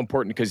think it's so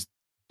important because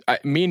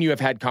me and you have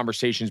had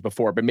conversations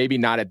before, but maybe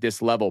not at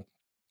this level.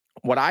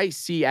 What I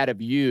see out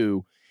of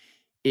you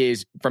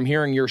is from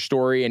hearing your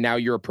story and now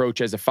your approach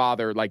as a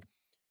father, like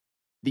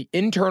the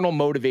internal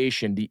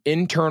motivation, the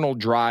internal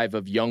drive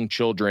of young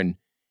children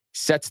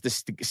sets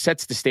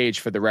the stage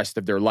for the rest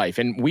of their life.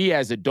 And we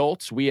as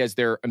adults, we as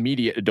their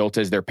immediate adults,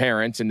 as their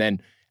parents, and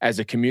then as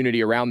a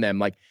community around them,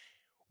 like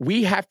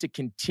we have to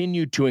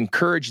continue to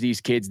encourage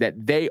these kids that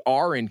they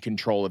are in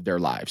control of their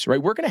lives,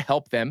 right? We're going to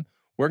help them.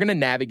 We're going to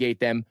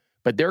navigate them,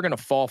 but they're going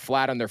to fall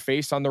flat on their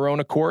face on their own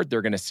accord.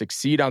 They're going to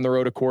succeed on their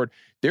own accord.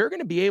 They're going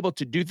to be able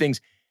to do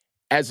things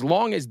as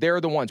long as they're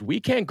the ones.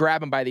 We can't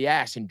grab them by the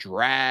ass and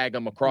drag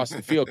them across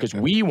the field because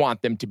we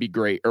want them to be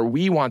great or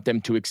we want them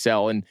to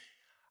excel. And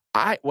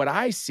what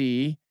I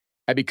see,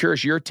 I'd be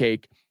curious your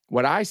take,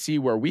 what I see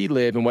where we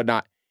live and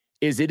whatnot,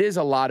 is it is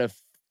a lot of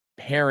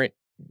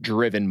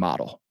parent-driven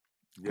model.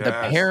 Yes. The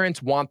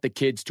parents want the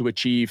kids to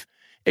achieve.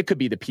 It could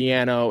be the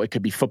piano, it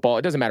could be football,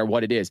 it doesn't matter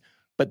what it is.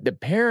 But the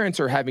parents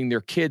are having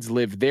their kids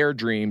live their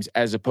dreams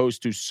as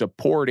opposed to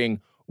supporting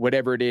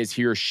whatever it is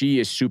he or she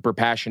is super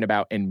passionate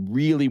about and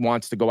really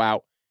wants to go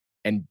out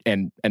and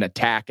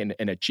attack and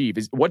achieve.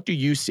 What do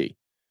you see?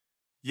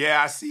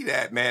 Yeah, I see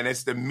that, man.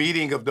 It's the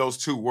meeting of those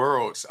two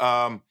worlds.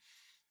 I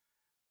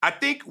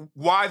think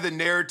why the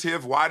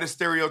narrative, why the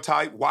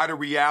stereotype, why the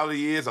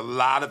reality is a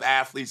lot of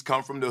athletes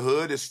come from the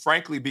hood is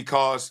frankly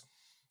because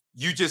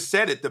you just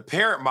said it, the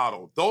parent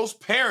model. Those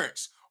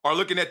parents are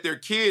looking at their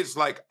kids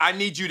like, I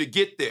need you to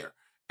get there.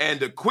 And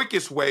the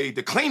quickest way,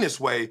 the cleanest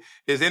way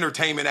is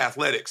entertainment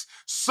athletics.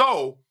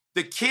 So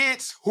the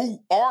kids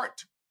who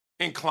aren't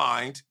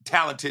inclined,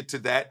 talented to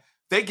that,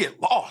 they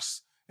get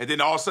lost. And then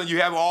all of a sudden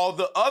you have all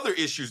the other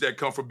issues that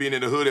come from being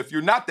in the hood if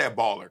you're not that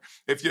baller,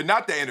 if you're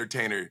not the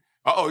entertainer.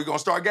 Uh-oh, you're going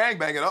to start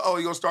gangbanging. Uh-oh,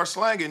 you're going to start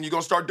slanging. You're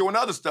going to start doing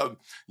other stuff,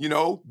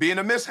 being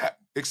a mishap,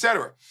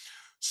 etc.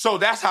 So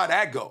that's how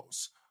that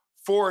goes.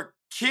 For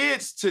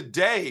kids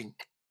today,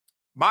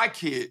 my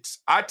kids,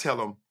 I tell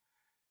them,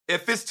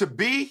 if it's to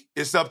be,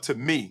 it's up to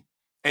me.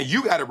 And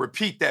you got to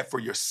repeat that for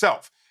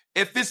yourself.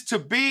 If it's to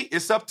be,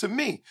 it's up to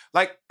me.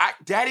 Like,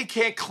 Daddy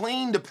can't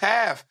clear the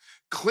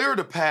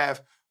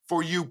path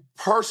for you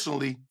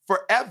personally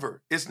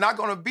forever. It's not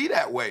going to be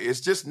that way.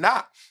 It's just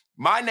not.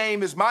 My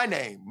name is my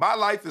name. My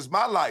life is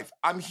my life.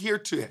 I'm here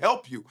to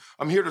help you.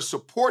 I'm here to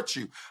support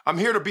you. I'm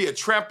here to be a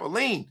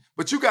trampoline,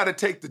 but you got to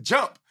take the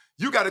jump.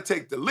 You got to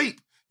take the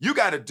leap. You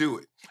got to do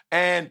it.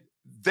 And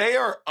they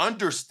are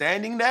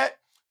understanding that.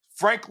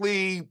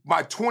 Frankly,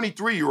 my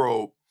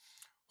 23-year-old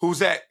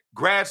who's at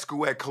grad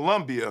school at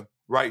Columbia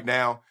right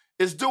now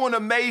is doing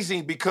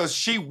amazing because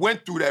she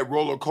went through that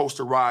roller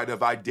coaster ride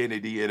of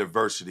identity and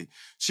adversity.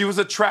 She was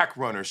a track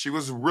runner. She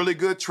was a really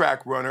good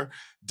track runner,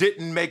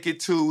 didn't make it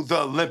to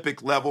the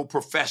Olympic level,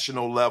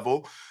 professional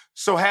level,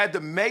 so had to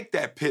make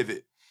that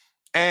pivot.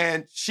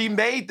 And she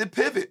made the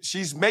pivot.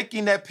 She's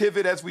making that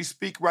pivot as we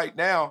speak right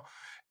now.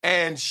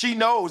 And she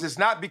knows it's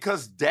not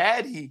because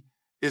Daddy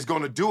is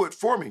going to do it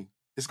for me.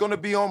 It's going to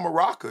be on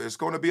Maraca. It's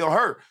going to be on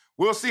her.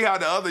 We'll see how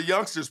the other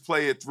youngsters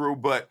play it through,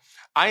 but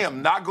I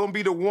am not going to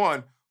be the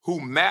one who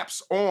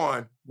maps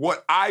on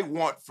what I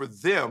want for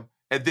them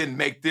and then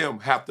make them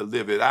have to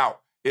live it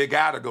out. It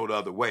got to go the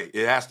other way.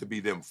 It has to be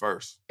them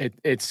first.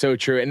 It's so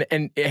true.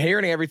 And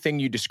hearing everything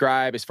you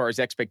describe as far as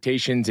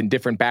expectations and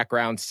different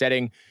backgrounds,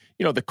 setting,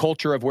 the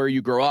culture of where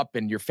you grow up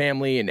and your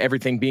family and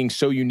everything being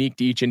so unique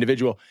to each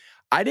individual,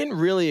 I didn't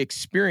really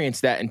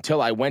experience that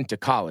until I went to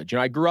college.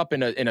 I grew up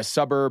in a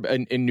suburb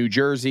in New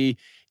Jersey.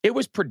 It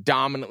was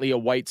predominantly a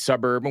white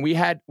suburb, and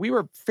we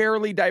were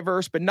fairly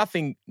diverse, but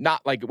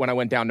not like when I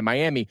went down to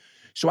Miami.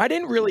 So I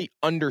didn't really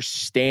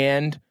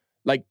understand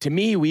Like, to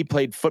me, we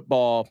played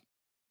football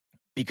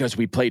because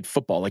we played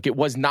football. Like, it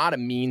was not a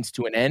means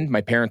to an end.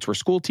 My parents were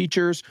school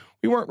teachers.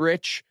 We weren't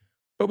rich,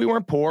 but we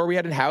weren't poor. We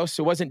had a house.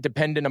 It wasn't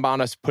dependent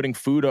upon us putting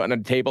food on a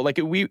table. Like,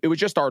 it was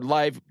just our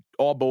life,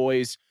 all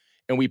boys,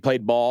 and we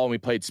played ball and we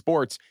played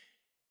sports.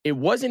 It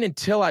wasn't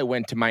until I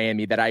went to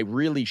Miami that I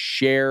really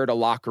shared a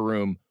locker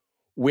room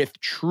with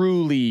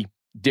truly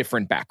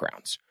different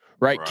backgrounds,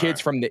 right? Kids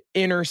from the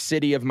inner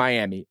city of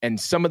Miami. And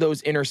some of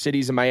those inner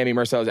cities in Miami,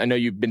 Marcellus, I know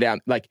you've been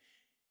down, like,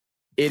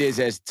 it is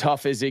as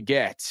tough as it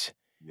gets.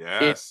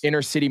 Yes.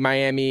 Inner city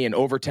Miami and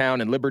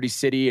Overtown and Liberty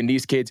City and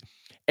these kids.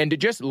 And to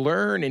just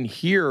learn and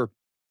hear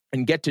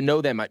and get to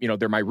know them,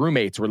 they're my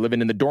roommates. We're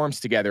living in the dorms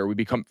together. We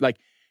become, like,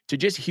 to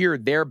just hear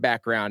their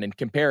background and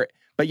compare it.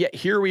 But yet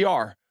here we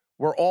are.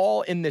 We're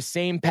all in the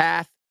same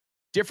path,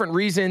 different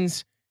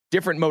reasons,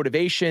 different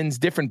motivations,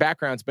 different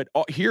backgrounds. But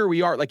here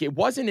we are. Like, it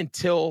wasn't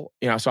until,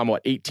 so I'm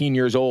 18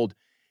 years old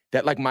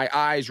that, like, my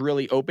eyes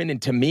really opened.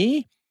 And to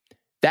me,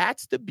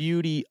 that's the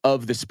beauty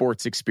of the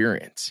sports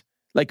experience.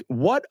 Like,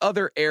 what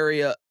other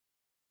area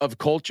of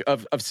culture,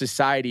 of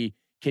society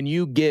can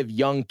you give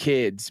young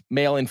kids,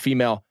 male and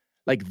female,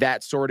 like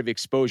that sort of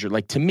exposure?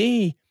 Like, to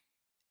me,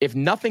 if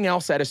nothing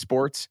else out of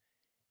sports,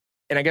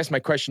 and I guess my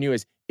question to you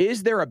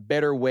is there a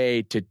better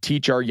way to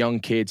teach our young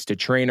kids, to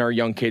train our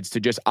young kids to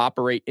just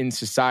operate in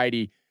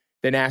society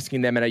than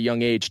asking them at a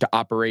young age to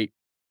operate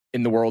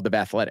in the world of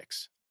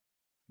athletics?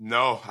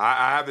 No,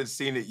 I haven't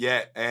seen it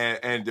yet.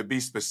 And to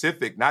be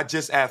specific, not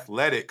just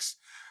athletics,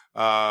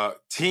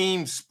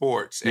 team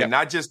sports, and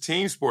not just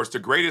team sports, the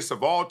greatest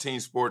of all team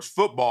sports,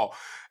 football.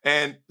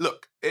 And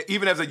look,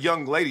 even as a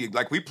young lady,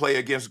 like, we play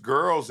against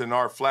girls in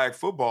our flag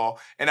football,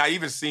 and I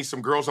even seen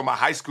some girls on my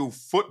high school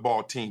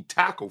football team,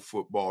 tackle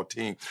football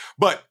team.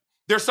 But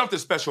there's something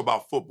special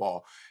about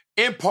football.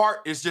 In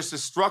part, it's just a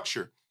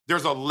structure.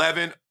 There's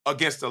 11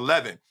 against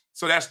 11.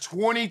 So that's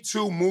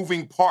 22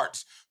 moving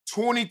parts,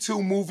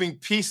 22 moving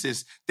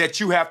pieces that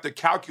you have to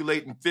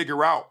calculate and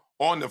figure out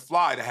on the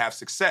fly to have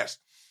success.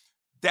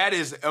 That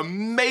is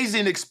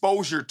amazing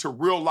exposure to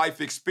real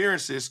life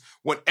experiences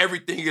when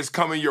everything is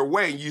coming your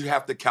way and you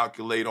have to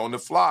calculate on the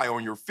fly,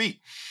 on your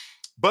feet.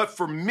 But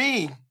for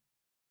me,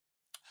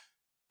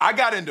 I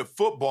got into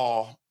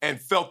football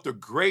and felt the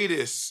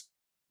greatest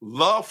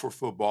love for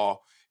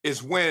football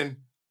is when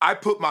I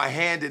put my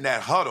hand in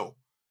that huddle.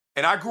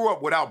 And I grew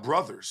up without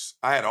brothers.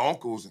 I had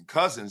uncles and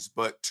cousins,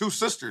 but 2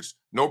 sisters,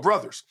 no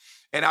brothers.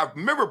 And I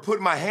remember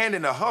putting my hand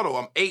in the huddle.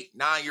 I'm 8,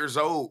 9 years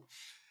old.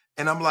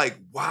 And I'm like,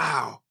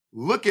 wow.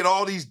 Look at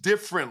all these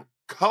different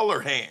color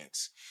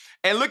hands.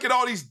 And look at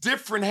all these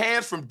different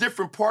hands from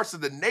different parts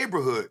of the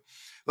neighborhood.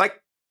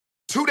 Like,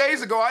 2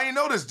 days ago, I didn't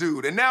know this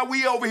dude. And now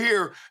we over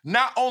here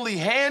not only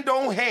hand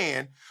on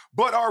hand,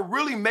 but are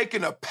really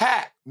making a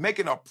pact,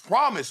 making a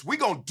promise. We're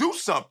going to do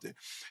something.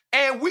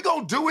 And we're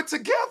going to do it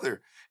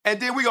together. And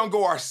then we're going to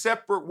go our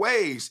separate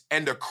ways.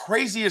 And the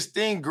craziest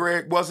thing,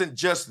 Greg, wasn't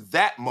just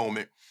that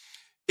moment.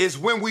 Is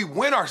when we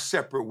went our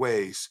separate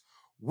ways,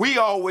 we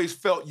always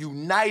felt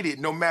united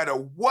no matter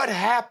what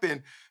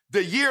happened.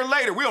 The year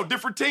later, we're on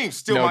different teams.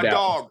 Still No my doubt.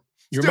 dog.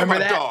 You Still remember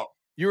my that? dog.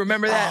 You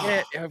remember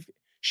that?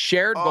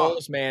 Shared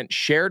goals, man.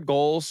 Shared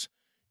goals,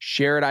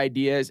 shared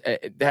ideas.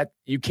 That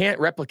you can't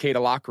replicate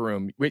a locker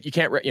room. You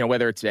can't,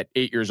 whether it's at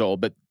 8 years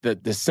old, but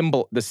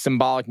the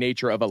symbolic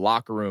nature of a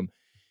locker room.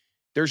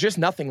 There's just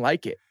nothing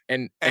like it.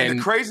 And the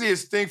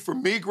craziest thing for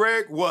me,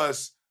 Greg,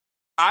 was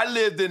I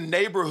lived in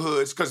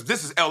neighborhoods, because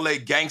this is LA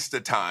gangster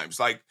times.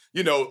 Like,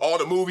 all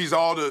the movies,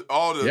 all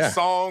the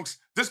songs,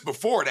 this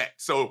before that.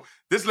 So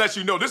this lets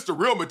you know this is the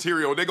real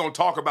material they're going to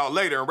talk about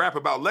later and rap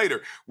about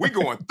later. We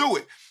going through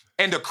it.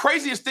 And the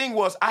craziest thing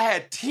was I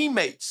had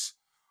teammates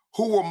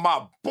who were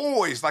my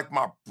boys, like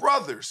my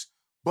brothers,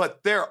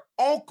 but their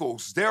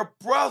uncles, their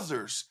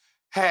brothers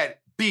had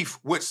beef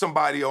with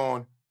somebody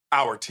on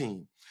our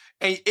team.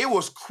 And it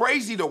was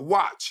crazy to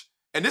watch.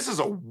 And this is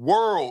a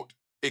world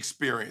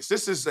experience.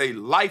 This is a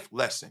life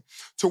lesson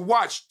to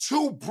watch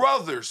 2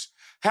 brothers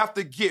have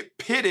to get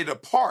pitted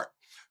apart,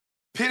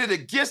 pitted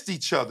against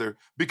each other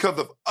because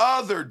of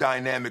other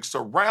dynamics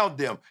around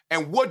them.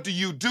 And what do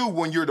you do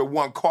when you're the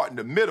one caught in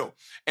the middle?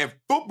 And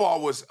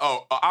football was an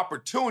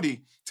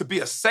opportunity to be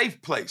a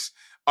safe place,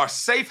 a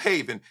safe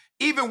haven.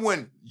 Even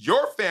when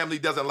your family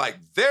doesn't like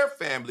their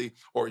family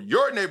or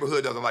your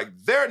neighborhood doesn't like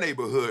their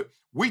neighborhood,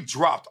 we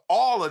dropped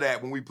all of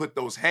that when we put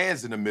those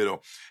hands in the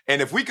middle.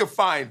 And if we could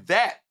find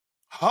that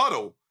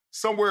huddle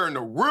somewhere in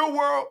the real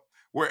world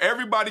where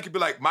everybody could be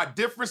like, my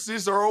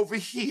differences are over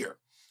here.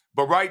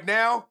 But right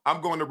now,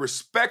 I'm going to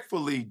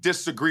respectfully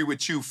disagree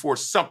with you for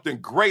something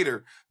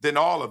greater than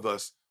all of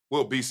us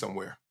will be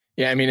somewhere.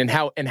 Yeah, I mean, and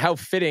how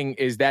fitting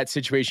is that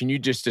situation you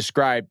just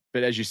described?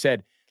 But as you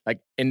said, like,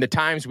 in the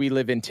times we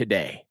live in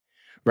today,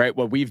 right?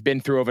 What we've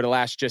been through over the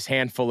last just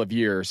handful of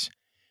years,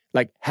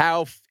 like,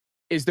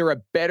 is there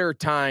a better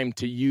time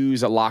to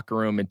use a locker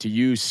room and to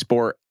use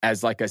sport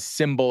as like a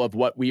symbol of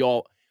what we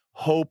all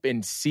hope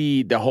and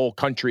see the whole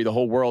country, the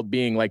whole world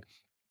being like?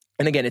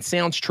 And again, it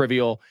sounds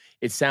trivial.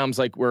 It sounds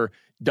like we're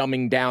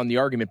dumbing down the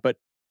argument, but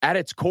at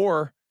its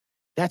core,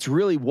 that's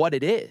really what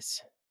it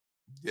is.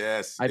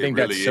 Yes, I think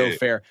really that's so is.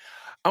 fair.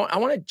 I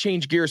want to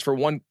change gears for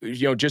one,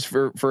 just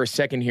for a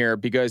second here,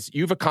 because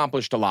you've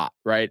accomplished a lot,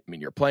 right? I mean,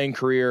 your playing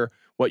career,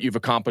 what you've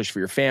accomplished for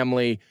your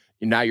family,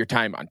 and now your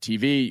time on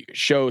TV,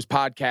 shows,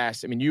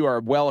 podcasts. I mean, you are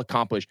well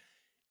accomplished.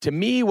 To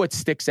me, what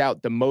sticks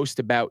out the most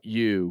about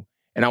you,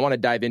 and I want to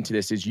dive into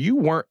this, is you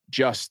weren't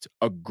just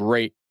a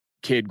great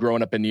kid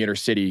growing up in the inner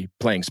city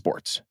playing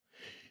sports.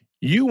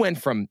 You went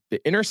from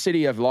the inner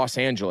city of Los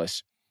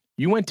Angeles,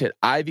 you went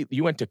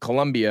to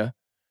Columbia,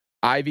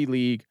 Ivy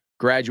League,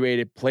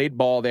 graduated, played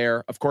ball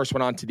there, of course,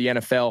 went on to the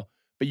NFL.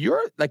 But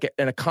you're like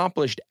an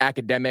accomplished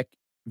academic,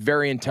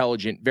 very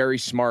intelligent, very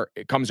smart.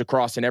 It comes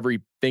across in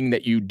everything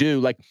that you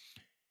do. Like,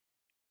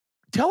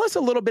 tell us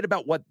a little bit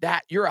about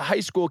you're a high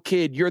school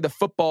kid, you're the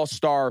football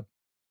star.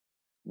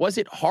 Was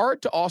it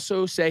hard to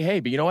also say,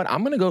 hey, but you know what?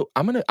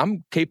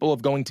 I'm capable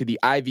of going to the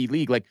Ivy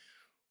League. Like,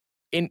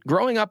 in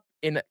growing up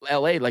in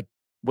LA, like,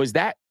 was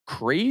that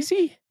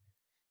crazy?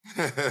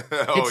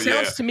 It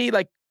sounds to me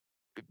like,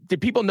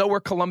 did people know where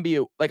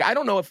Columbia, like, I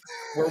don't know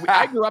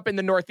I grew up in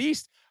the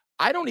Northeast.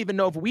 I don't even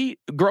know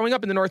growing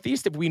up in the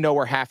Northeast, if we know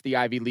where half the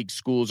Ivy League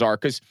schools are,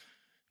 because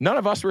none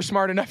of us were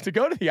smart enough to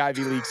go to the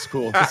Ivy League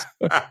schools.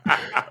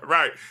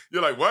 Right.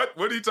 You're like, what?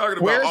 What are you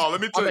talking about? Let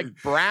me tell you.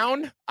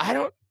 Brown?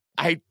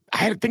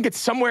 I think it's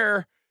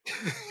somewhere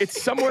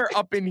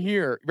up in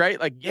here, right?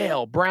 Like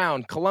Yale,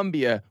 Brown,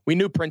 Columbia. We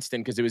knew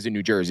Princeton because it was in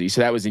New Jersey,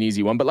 so that was an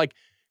easy one. But like,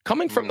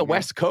 coming from the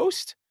West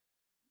Coast,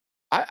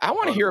 I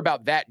want to hear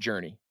about that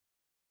journey.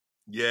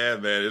 Yeah,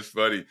 man, it's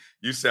funny.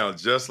 You sound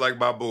just like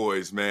my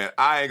boys, man.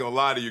 I ain't gonna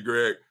lie to you,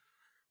 Greg.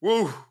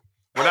 Woo.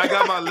 When I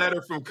got my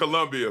letter from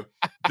Columbia,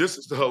 this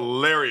is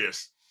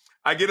hilarious.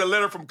 I get a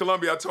letter from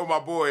Columbia. I told my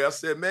boy, I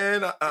said,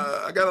 man,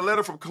 I got a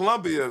letter from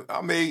Columbia.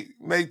 I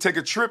may take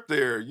a trip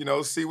there,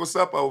 see what's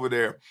up over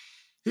there.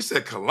 He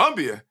said,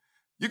 Columbia?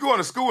 You going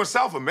to school in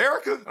South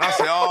America? And I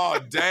said, oh,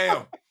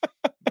 damn.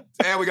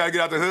 Damn, we got to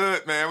get out the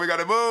hood, man. We got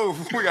to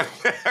move.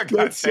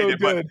 That's so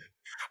good.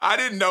 I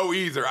didn't know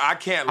either. I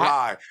can't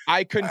lie.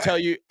 I couldn't tell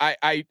you.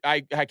 I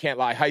can't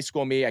lie. High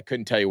school me, I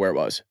couldn't tell you where it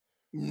was.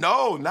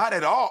 No, not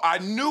at all. I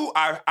knew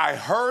I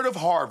heard of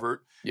Harvard,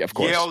 of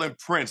course. Yale, and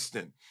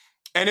Princeton.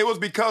 And it was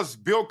because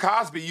Bill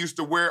Cosby used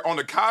to wear on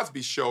the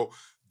Cosby Show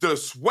the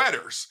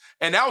sweaters.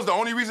 And that was the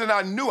only reason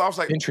I knew. I was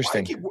like,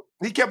 interesting.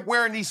 He kept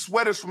wearing these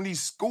sweaters from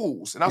these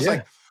schools. And I was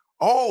like,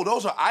 oh,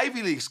 those are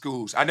Ivy League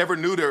schools. I never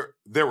knew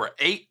there were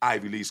 8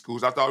 Ivy League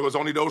schools. I thought it was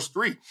only those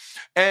 3.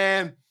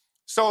 And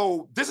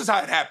so this is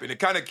how it happened. It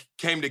kind of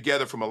came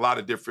together from a lot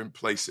of different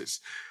places.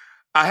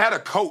 I had a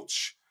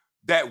coach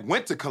that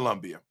went to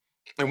Columbia.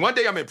 And one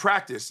day I'm in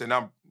practice and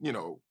I'm,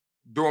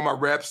 doing my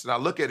reps and I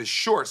look at his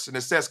shorts and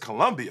it says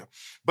Columbia,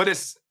 but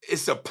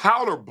it's a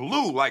powder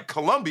blue, like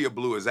Columbia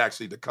blue is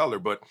actually the color,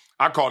 but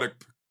I called it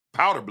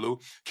powder blue,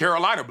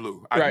 Carolina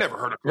blue. I'd never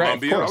heard of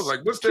Columbia. I was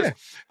like, what's this?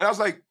 And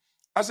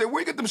I said,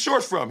 where you get them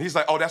shorts from? He's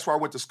like, oh, that's where I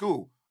went to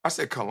school. I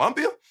said,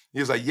 Columbia? He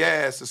was like,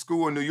 yeah, it's a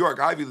school in New York,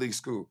 Ivy League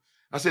school.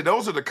 I said,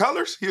 those are the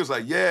colors? He was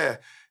like, yeah.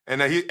 And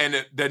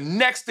the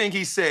next thing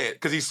he said,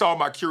 because he saw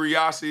my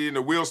curiosity and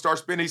the wheels start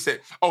spinning, he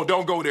said, oh,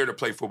 don't go there to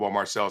play football,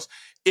 Marcellus.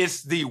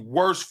 It's the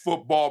worst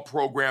football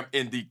program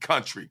in the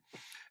country.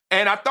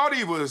 And I thought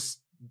he was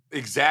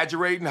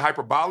exaggerating,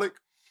 hyperbolic.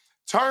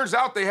 Turns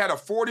out they had a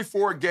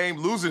 44-game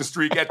losing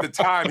streak at the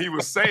time he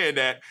was saying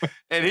that,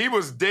 and he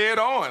was dead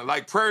on.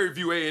 Like Prairie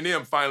View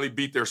A&M finally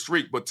beat their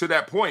streak, but to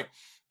that point,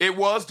 it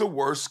was the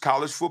worst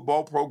college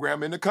football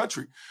program in the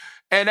country.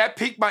 And that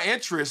piqued my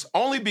interest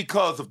only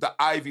because of the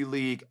Ivy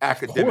League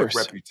academic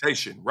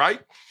reputation, right?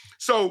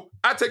 So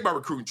I take my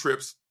recruiting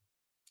trips.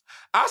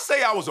 I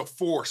say I was a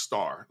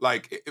 4-star.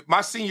 Like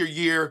my senior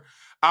year,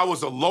 I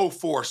was a low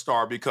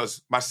 4-star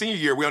because my senior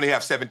year, we only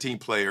have 17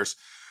 players.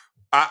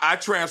 I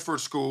transferred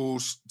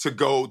schools to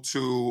go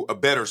to a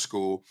better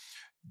school.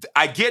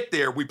 I get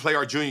there, we play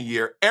our junior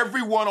year.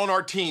 Everyone on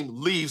our team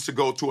leaves to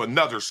go to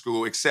another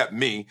school except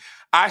me.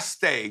 I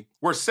stay.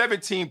 We're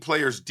 17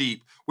 players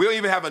deep. We don't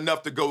even have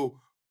enough to go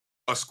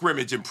a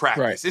scrimmage in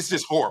practice. Right. It's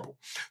just horrible.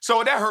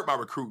 So that hurt my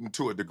recruiting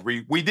to a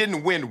degree. We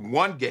didn't win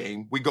one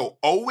game. We go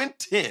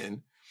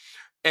 0-10,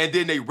 and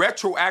then they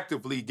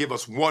retroactively give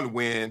us one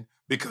win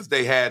because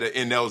they had an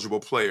ineligible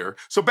player.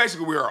 So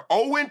basically, we are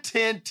an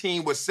 0-10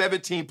 team with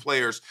 17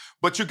 players,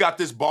 but you got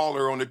this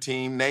baller on the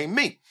team named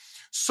me.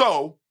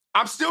 So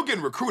I'm still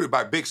getting recruited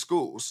by big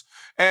schools.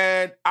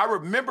 And I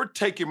remember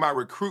taking my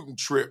recruiting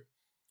trip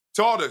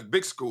to all the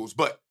big schools,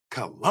 but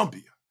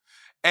Columbia.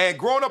 And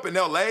growing up in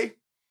L.A.,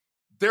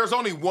 there's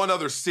only one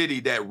other city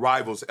that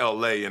rivals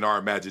L.A. in our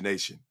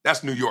imagination.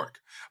 That's New York.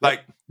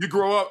 Like, you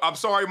grow up, I'm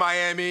sorry,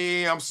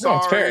 Miami, I'm sorry. No,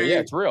 it's fair. Yeah,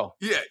 it's real.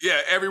 Yeah.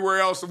 Everywhere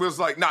else, it was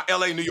like,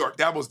 L.A., New York.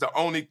 That was the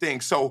only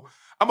thing. So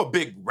I'm a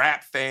big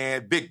rap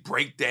fan, big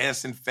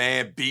breakdancing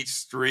fan, Beach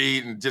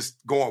Street, and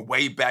just going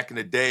way back in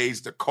the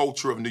days, the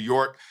culture of New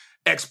York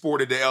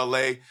exported to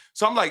L.A.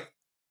 So I'm like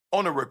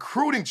on a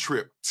recruiting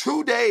trip,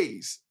 2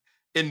 days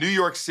in New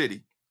York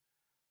City.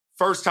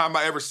 First time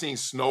I ever seen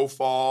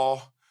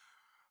snowfall.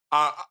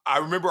 I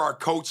remember our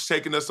coach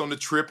taking us on the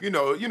trip. You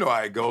know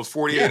how it goes.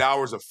 48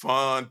 hours of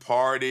fun,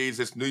 parties.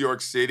 It's New York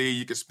City.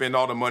 You can spend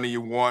all the money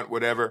you want,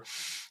 whatever.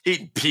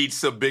 Eating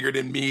pizza bigger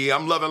than me.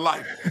 I'm loving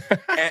life.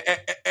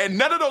 and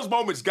none of those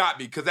moments got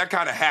me because that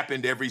kind of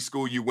happened every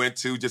school you went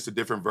to, just a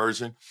different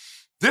version.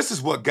 This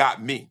is what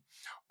got me.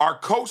 Our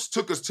coach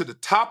took us to the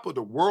top of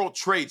the World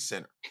Trade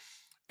Center,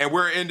 and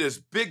we're in this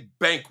big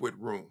banquet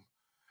room.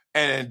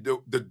 And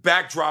the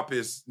backdrop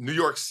is New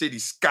York City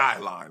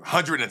skyline,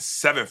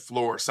 107th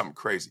floor, something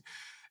crazy.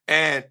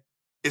 And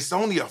it's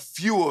only a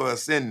few of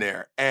us in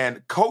there.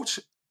 And coach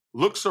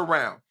looks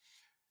around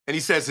and he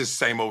says his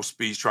same old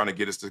speech trying to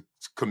get us to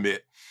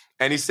commit.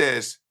 And he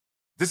says,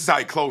 this is how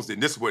he closed it.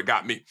 And this is what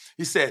got me.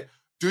 He said,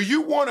 do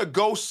you want to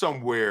go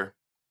somewhere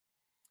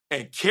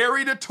and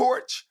carry the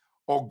torch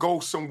or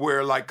go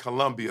somewhere like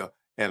Columbia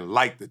and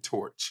light the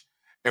torch?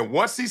 And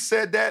once he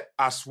said that,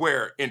 I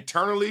swear,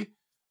 internally,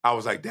 I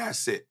was like,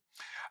 that's it.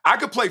 I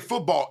could play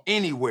football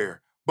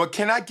anywhere, but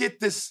can I get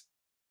this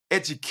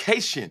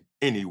education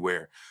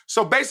anywhere?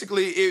 So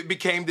basically, it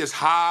became this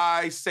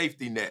high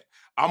safety net.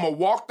 I'm going to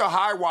walk the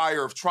high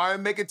wire of trying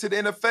to make it to the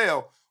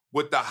NFL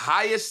with the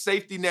highest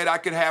safety net I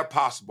could have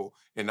possible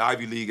in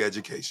Ivy League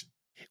education.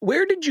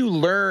 Where did you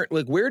learn,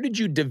 where did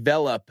you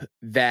develop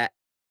that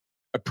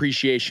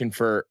appreciation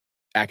for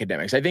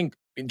academics? I think,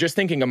 just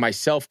thinking of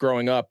myself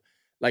growing up,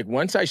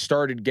 once I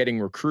started getting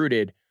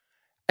recruited,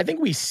 I think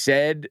we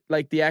said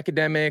the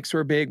academics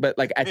were big, but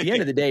at the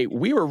end of the day,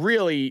 we were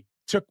really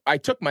I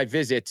took my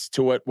visits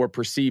to what were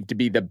perceived to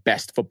be the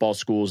best football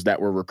schools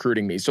that were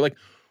recruiting me. So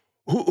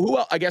who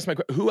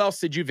else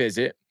did you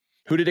visit?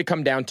 Who did it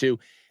come down to?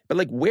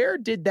 But where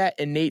did that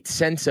innate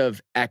sense of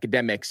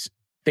academics,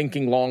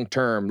 thinking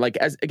long-term,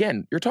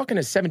 again, you're talking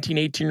a 17,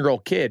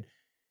 18-year-old kid,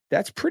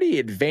 that's pretty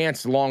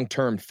advanced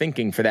long-term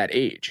thinking for that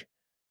age.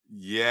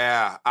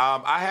 Yeah.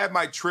 I had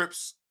my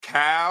trips,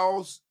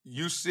 Cal's,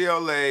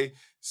 UCLA,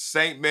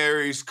 St.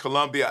 Mary's,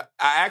 Columbia.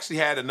 I actually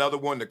had another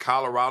one to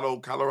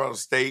Colorado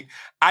State.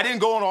 I didn't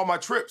go on all my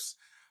trips.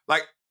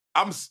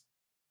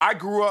 I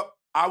grew up,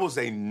 I was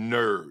a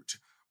nerd,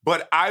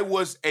 but I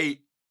was a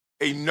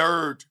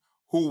nerd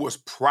who was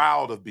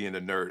proud of being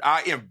a nerd.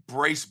 I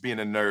embraced being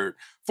a nerd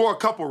for a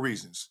couple of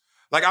reasons.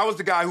 I was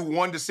the guy who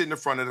wanted to sit in the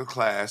front of the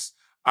class.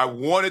 I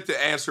wanted to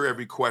answer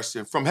every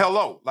question from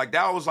hello.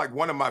 That was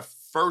one of my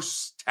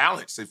first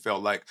talents, it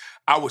felt like.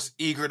 I was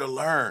eager to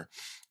learn.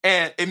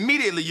 And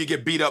immediately you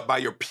get beat up by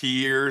your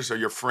peers or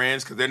your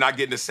friends because they're not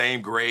getting the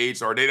same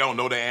grades or they don't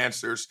know the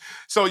answers.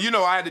 So,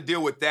 I had to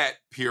deal with that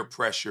peer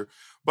pressure.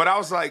 But I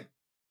was like,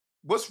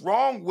 what's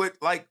wrong with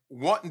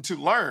wanting to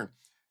learn?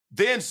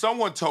 Then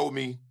someone told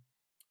me,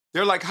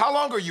 they're like, how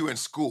long are you in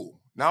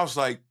school? And I was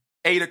like,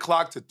 8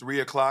 o'clock to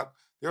 3 o'clock.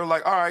 They were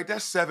like, all right,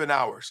 that's 7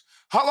 hours.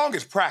 How long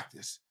is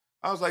practice?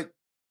 I was like,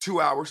 2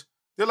 hours.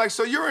 They're like,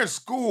 so you're in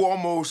school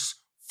almost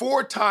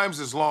 4 times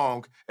as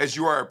long as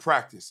you are at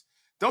practice.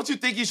 Don't you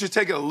think you should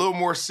take it a little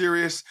more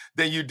serious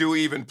than you do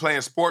even playing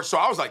sports? So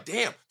I was like,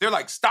 damn. They're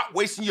like, stop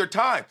wasting your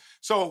time.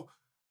 So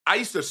I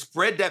used to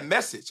spread that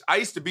message. I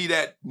used to be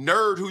that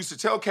nerd who used to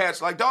tell cats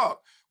dog,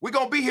 we're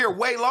going to be here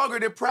way longer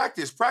than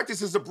practice.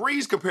 Practice is a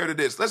breeze compared to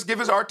this. Let's give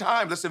us our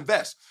time. Let's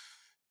invest.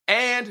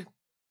 And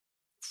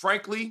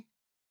frankly,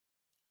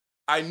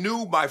 I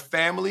knew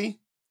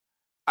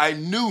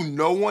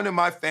no one in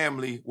my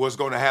family was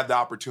going to have the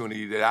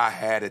opportunity that I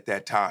had at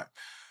that time.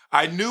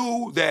 I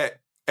knew that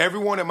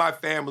everyone in my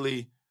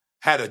family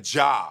had a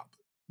job,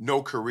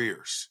 no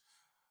careers.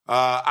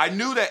 I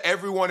knew that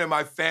everyone in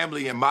my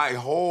family and my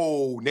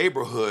whole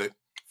neighborhood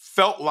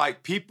felt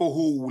like people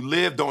who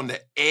lived on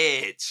the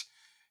edge,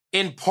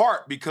 in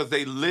part because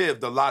they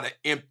lived a lot of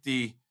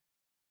empty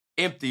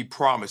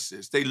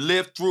promises. They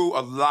lived through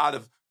a lot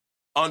of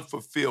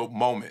unfulfilled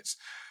moments.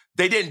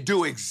 They didn't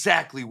do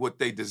exactly what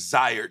they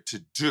desired to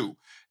do,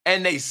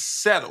 and they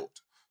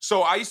settled.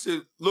 So I used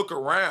to look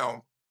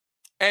around,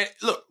 and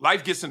look,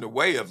 life gets in the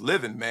way of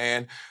living,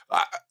 man.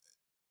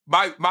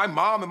 My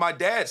mom and my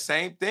dad,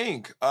 same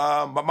thing.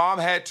 My mom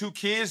had 2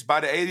 kids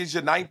by the age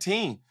of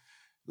 19.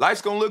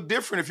 Life's going to look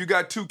different if you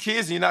got 2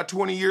 kids and you're not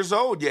 20 years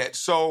old yet.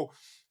 So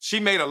she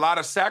made a lot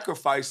of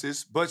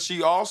sacrifices, but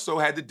she also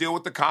had to deal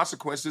with the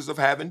consequences of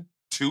having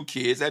 2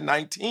 kids at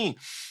 19.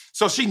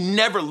 So she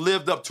never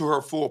lived up to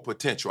her full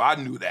potential. I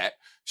knew that.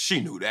 She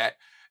knew that.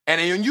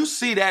 And when you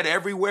see that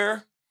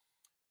everywhere,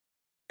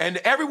 and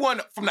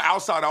everyone from the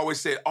outside always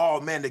said, oh,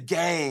 man, the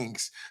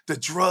gangs, the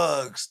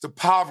drugs, the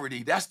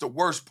poverty, that's the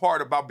worst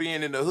part about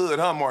being in the hood,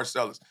 huh,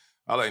 Marcellus?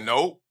 I was like,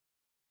 no.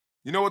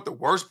 You know what the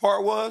worst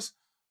part was?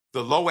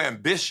 The low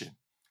ambition.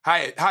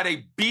 How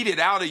they beat it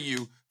out of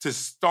you to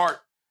start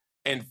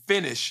and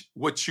finish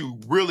what you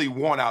really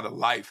want out of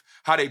life.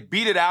 How they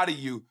beat it out of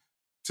you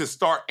to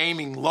start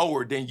aiming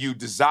lower than you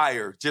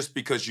desire just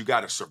because you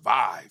got to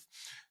survive.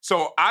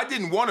 So I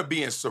didn't want to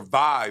be in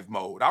survive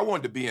mode. I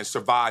wanted to be in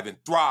survive and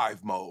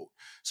thrive mode.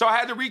 So I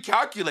had to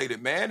recalculate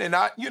it, man. And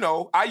I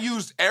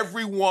used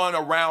everyone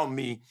around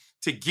me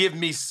to give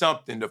me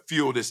something to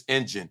fuel this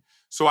engine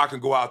so I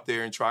can go out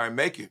there and try and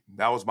make it.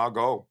 That was my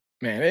goal.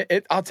 Man,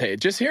 I'll tell you,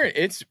 just hearing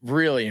it's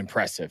really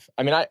impressive.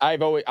 I mean,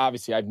 I've always,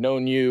 obviously, I've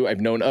known you, I've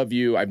known of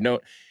you,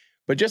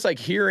 but just like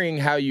hearing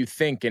how you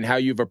think and how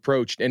you've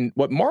approached, and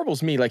what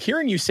marvels me, like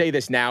hearing you say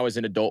this now as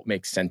an adult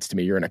makes sense to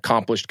me. You're an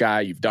accomplished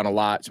guy, you've done a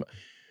lot.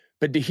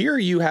 But to hear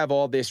you have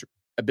all this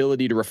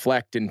ability to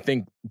reflect and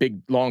think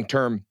big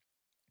long-term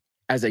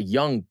as a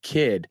young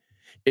kid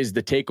is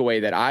the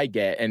takeaway that I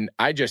get. And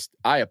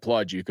I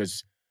applaud you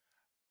because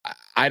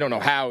I don't know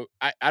how,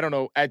 I don't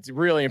know. It's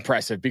really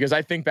impressive because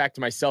I think back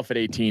to myself at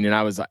 18 and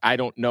I was like, I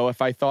don't know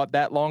if I thought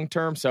that long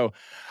term. So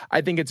I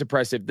think it's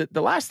impressive.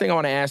 The last thing I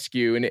want to ask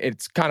you, and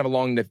it's kind of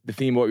along the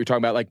theme of what you're talking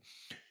about, like,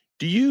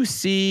 do you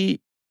see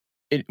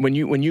it when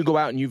you go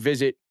out and you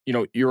visit,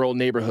 your old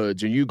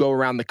neighborhoods, or you go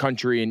around the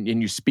country and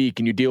you speak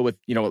and you deal with,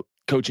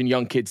 coaching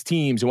young kids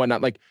teams and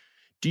whatnot, like,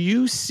 do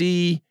you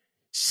see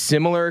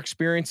similar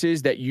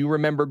experiences that you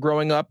remember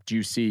growing up? Do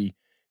you see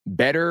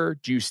better?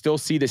 Do you still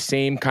see the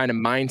same kind of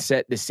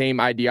mindset, the same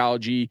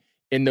ideology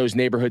in those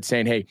neighborhoods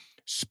saying, hey,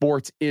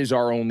 sports is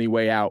our only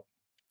way out,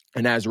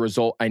 and as a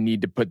result, I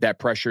need to put that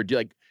pressure?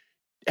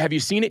 Have you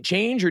seen it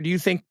change, or do you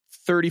think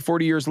 30,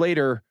 40 years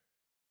later,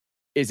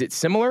 is it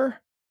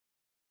similar?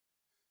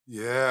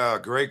 Yeah,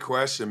 great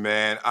question,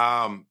 man.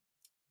 I'm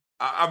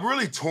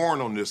really torn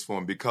on this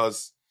one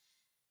because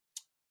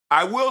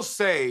I will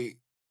say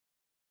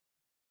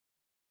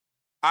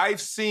I've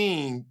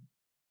seen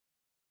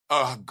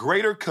a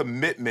greater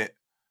commitment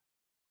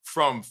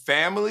from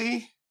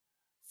family,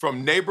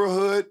 from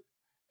neighborhood,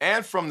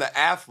 and from the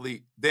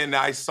athlete than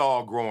I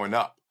saw growing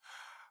up.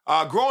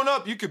 Growing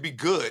up, you could be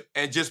good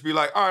and just be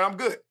like, all right, I'm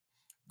good.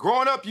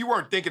 Growing up, you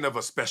weren't thinking of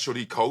a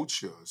specialty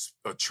coach,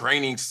 a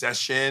training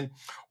session,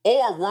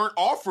 or weren't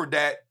offered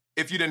that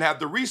if you didn't have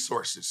the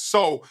resources.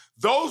 So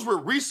those were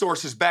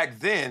resources back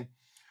then.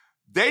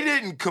 They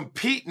didn't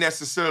compete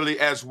necessarily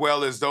as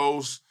well as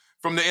those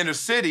from the inner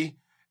city.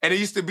 And it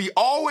used to be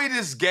always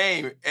this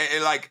game,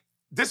 and like,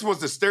 this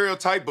was the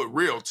stereotype, but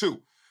real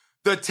too.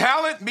 The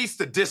talent meets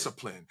the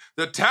discipline.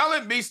 The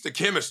talent meets the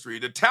chemistry.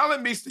 The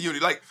talent meets the unity.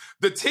 Like,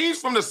 the teams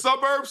from the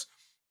suburbs,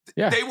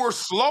 they were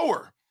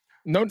slower.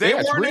 No, they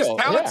weren't as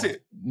talented.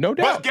 Yeah, no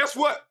doubt. But guess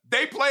what?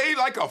 They played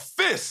like a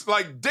fist.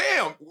 Like,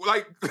 damn,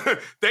 like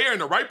they are in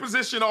the right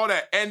position, all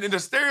that. And in the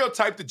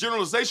stereotype, the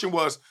generalization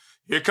was,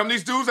 here come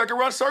these dudes that can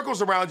run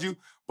circles around you,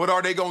 but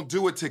are they going to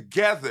do it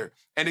together?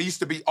 And it used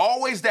to be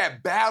always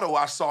that battle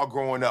I saw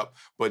growing up.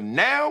 But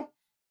now,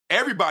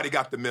 everybody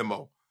got the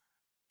memo.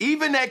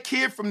 Even that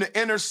kid from the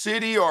inner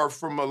city or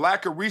from a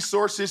lack of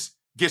resources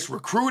gets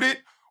recruited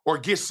or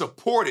gets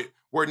supported,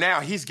 where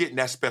now he's getting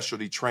that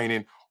specialty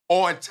training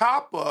on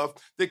top of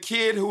the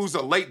kid who's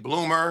a late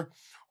bloomer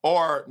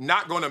or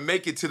not going to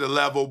make it to the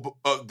level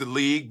of the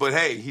league, but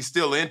hey, he's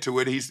still into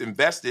it. He's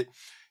invested.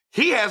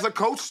 He has a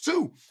coach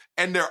too.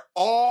 And they're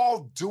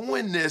all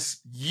doing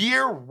this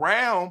year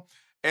round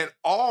and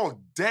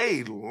all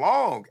day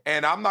long.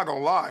 And I'm not going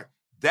to lie,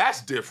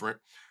 that's different.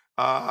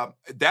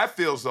 That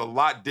feels a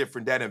lot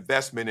different, that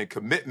investment and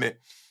commitment.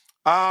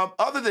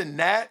 Other than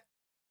that,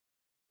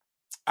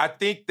 I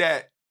think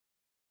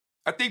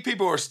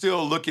people are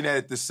still looking at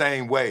it the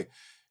same way.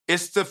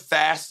 It's the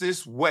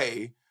fastest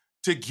way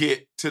to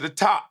get to the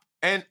top.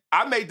 And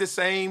I made the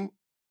same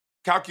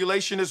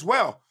calculation as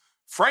well.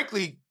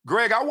 Frankly,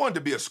 Greg, I wanted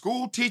to be a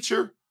school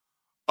teacher,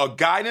 a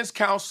guidance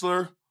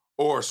counselor,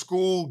 or a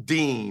school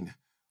dean,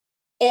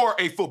 or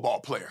a football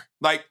player.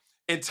 Like,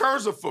 in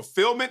terms of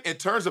fulfillment, in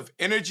terms of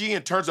energy,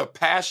 in terms of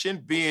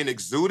passion being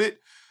exuded,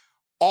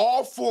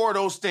 all four of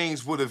those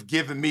things would have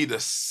given me the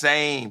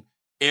same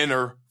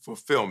inner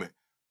fulfillment.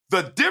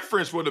 The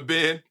difference would have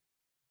been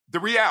the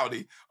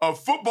reality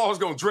of football is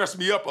going to dress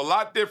me up a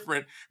lot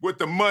different with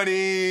the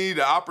money,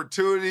 the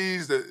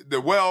opportunities,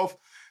 the wealth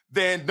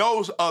than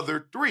those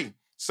other three.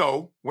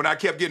 So when I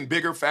kept getting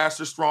bigger,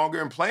 faster,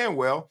 stronger, and playing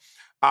well,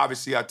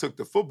 obviously I took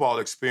the football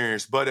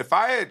experience. But if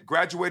I had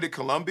graduated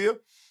Columbia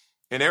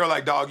and they were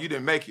like, dog, you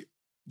didn't make it.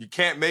 You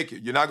can't make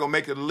it. You're not going to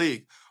make it to the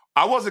league.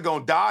 I wasn't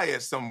going to die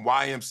at some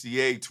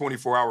YMCA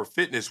 24-hour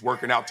fitness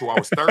working out till I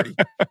was 30.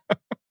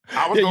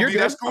 I was going to be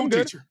that school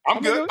teacher.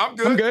 I'm good.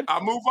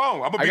 I'll move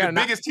on. I'm going to be the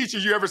biggest teacher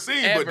you ever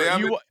seen. Ever. But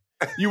damn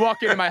you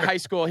walk into my high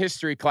school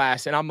history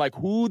class, and I'm like,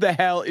 who the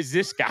hell is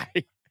this guy?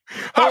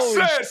 I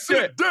said,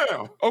 sit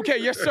down. Okay,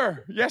 yes,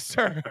 sir. Yes,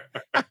 sir.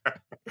 That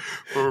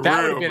would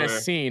have been a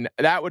scene.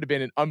 That would have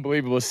been an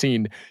unbelievable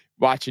scene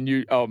watching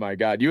you. Oh, my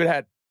God. You would have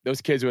had, those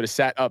kids would have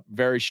sat up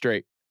very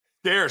straight.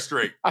 They're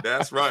straight.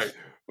 That's right.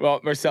 Well,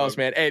 Marcellus,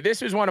 man, hey,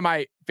 this was one of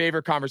my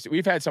favorite conversations.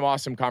 We've had some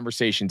awesome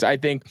conversations. I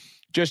think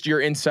just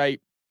your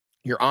insight,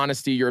 your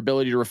honesty, your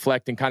ability to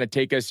reflect and kind of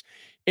take us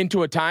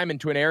into a time,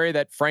 into an area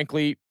that,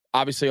 frankly,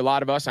 obviously a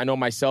lot of us, I know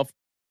myself,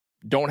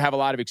 don't have a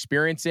lot of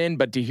experience in,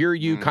 but to hear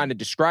you kind of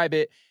describe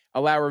it,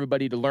 allow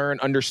everybody to learn,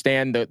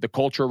 understand the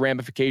cultural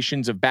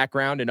ramifications of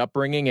background and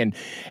upbringing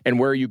and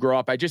where you grow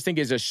up, I just think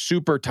is a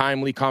super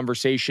timely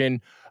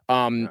conversation.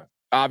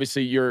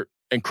 Obviously, you're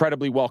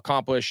incredibly well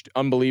accomplished,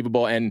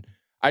 unbelievable, and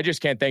I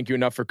just can't thank you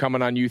enough for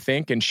coming on You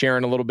Think and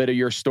sharing a little bit of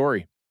your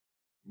story.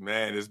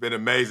 Man, it's been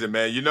amazing,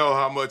 man. You know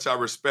how much I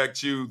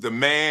respect you, the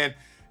man,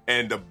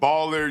 and the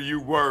baller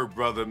you were,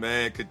 brother,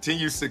 man.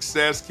 Continued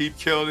success. Keep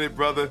killing it,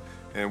 brother.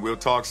 And we'll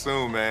talk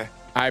soon, man.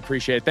 I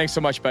appreciate it. Thanks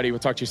so much, buddy. We'll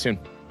talk to you soon.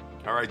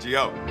 All right,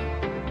 Gio.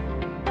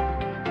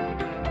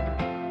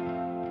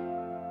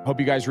 Hope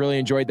you guys really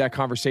enjoyed that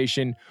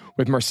conversation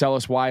with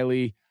Marcellus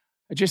Wiley.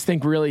 I just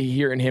think really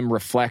hearing him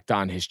reflect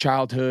on his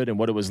childhood and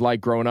what it was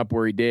like growing up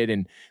where he did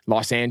in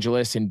Los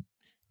Angeles and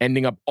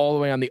ending up all the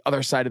way on the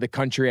other side of the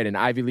country at an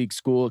Ivy League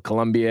school at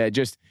Columbia,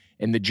 just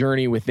in the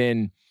journey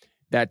within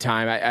that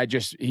time.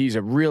 He's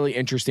a really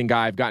interesting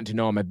guy. I've gotten to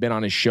know him. I've been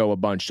on his show a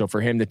bunch. So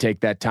for him to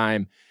take that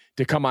time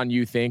to come on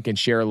You Think and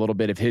share a little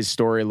bit of his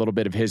story, a little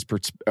bit of his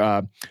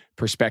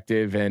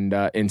perspective and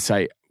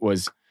insight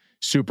was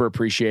super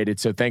appreciated.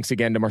 So thanks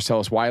again to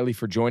Marcellus Wiley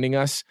for joining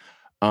us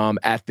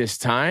at this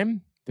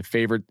time. The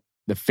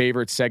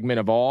favorite segment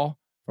of all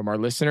from our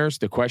listeners,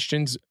 the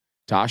questions.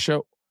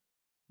 Tasha,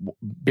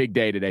 big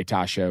day today,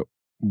 Tasha.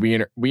 We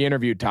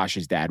interviewed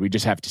Tasha's dad. We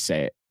just have to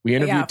say it. We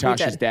interviewed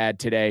Tasha's dad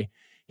today.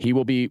 He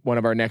will be one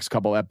of our next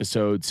couple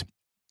episodes.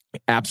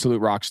 Absolute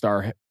rock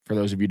star. For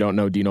those of you who don't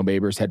know, Dino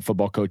Babers, head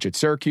football coach at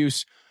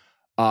Syracuse.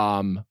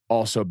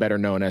 Also better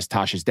known as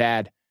Tasha's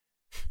dad.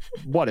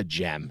 What a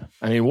gem.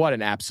 I mean, what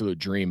an absolute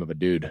dream of a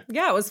dude.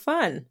 Yeah, it was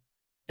fun.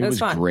 It was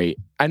fun. Great.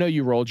 I know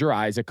you rolled your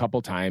eyes a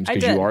couple times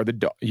because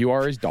you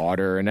are his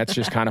daughter, and that's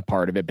just kind of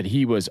part of it, but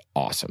he was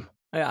awesome.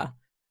 Yeah.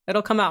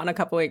 It'll come out in a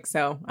couple weeks,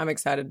 so I'm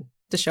excited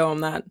to show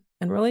him that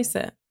and release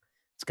it.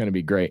 It's going to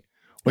be great.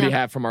 What do you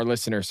have from our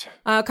listeners?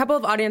 A couple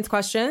of audience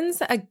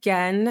questions.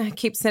 Again,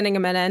 keep sending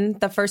them in.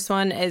 The first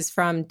one is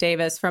from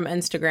Davis from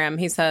Instagram.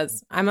 He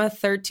says, I'm a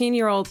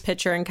 13-year-old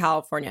pitcher in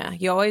California.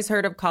 You always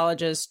heard of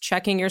colleges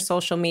checking your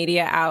social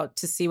media out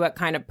to see what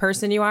kind of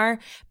person you are,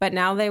 but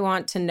now they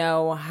want to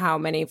know how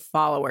many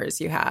followers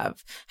you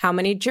have, how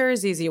many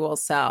jerseys you will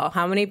sell,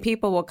 how many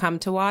people will come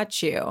to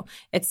watch you.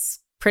 It's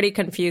pretty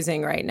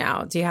confusing right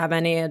now. Do you have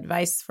any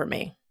advice for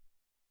me?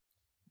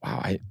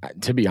 Wow,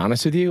 to be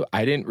honest with you,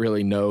 I didn't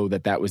really know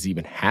that was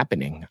even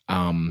happening.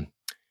 I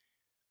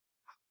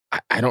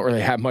don't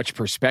really have much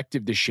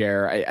perspective to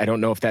share. I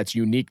don't know if that's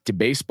unique to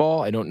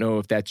baseball. I don't know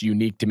if that's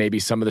unique to maybe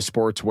some of the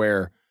sports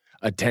where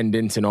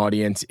attendance and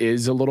audience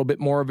is a little bit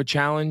more of a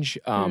challenge.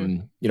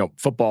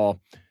 Football,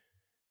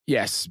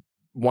 yes,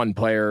 one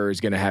player is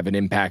going to have an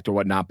impact or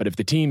whatnot, but if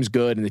the team's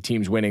good and the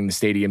team's winning, the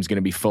stadium's going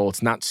to be full.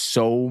 It's not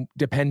so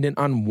dependent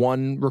on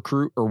one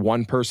recruit or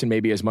one person,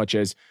 maybe as much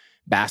as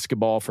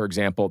basketball, for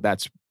example.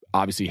 That's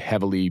obviously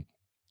heavily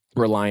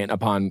reliant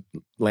upon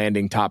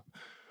landing top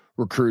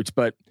recruits.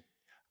 But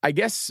I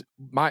guess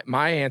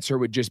my answer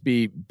would just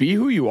be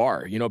who you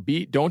are.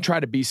 Don't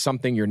try to be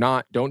something you're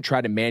not. Don't try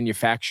to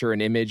manufacture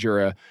an image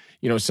or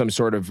some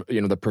sort of,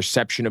 the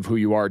perception of who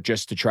you are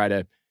just to try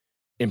to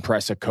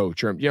impress a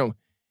coach. Or,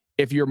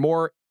 if you're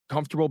more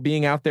comfortable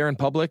being out there in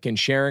public and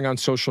sharing on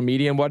social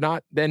media and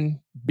whatnot, then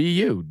be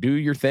you. Do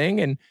your thing.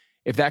 And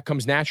if that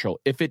comes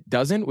natural. If it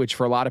doesn't, which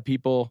for a lot of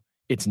people,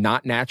 it's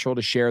not natural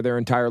to share their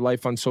entire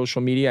life on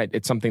social media.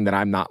 It's something that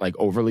I'm not like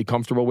overly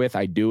comfortable with.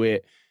 I do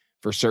it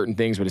for certain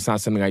things, but it's not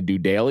something I do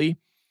daily.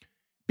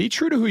 Be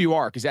true to who you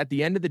are, because at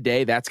the end of the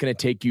day, that's going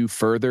to take you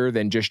further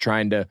than just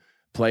trying to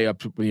play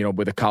up,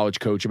 with a college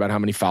coach about how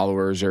many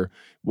followers or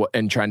what,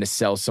 and trying to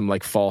sell some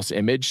like false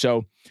image.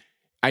 So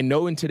I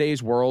know in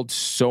today's world,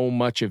 so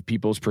much of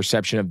people's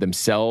perception of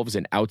themselves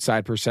and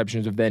outside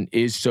perceptions of them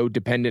is so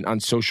dependent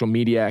on social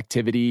media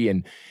activity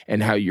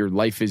and how your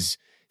life is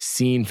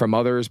seen from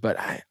others. But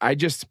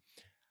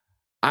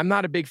I'm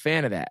not a big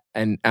fan of that.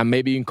 And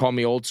maybe you can call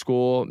me old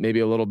school,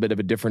 maybe a little bit of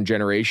a different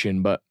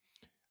generation, but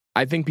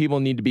I think people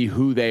need to be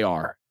who they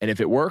are. And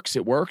if it works,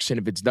 it works. And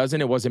if it doesn't,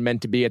 it wasn't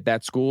meant to be at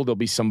that school, there'll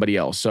be somebody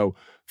else. So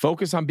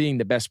focus on being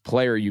the best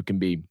player you can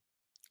be.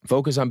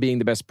 Focus on being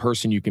the best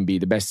person you can be,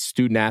 the best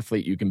student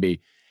athlete you can be.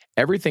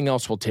 Everything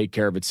else will take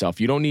care of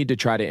itself. You don't need to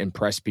try to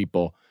impress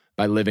people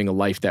by living a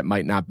life that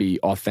might not be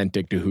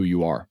authentic to who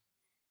you are.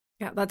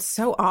 Yeah, that's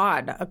so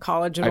odd. A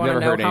college would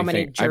want to know how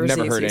many jerseys I've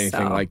never heard anything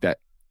sell. Like that.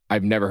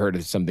 I've never heard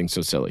of something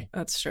so silly.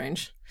 That's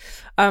strange.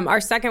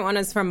 Our second one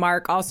is from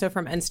Mark, also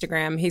from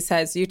Instagram. He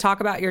says, you talk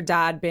about your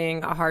dad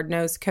being a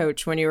hard-nosed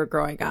coach when you were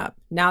growing up.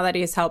 Now that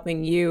he's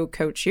helping you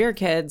coach your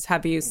kids,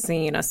 have you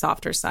seen a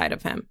softer side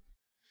of him?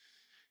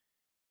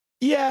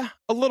 Yeah,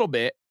 a little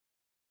bit.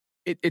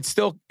 It's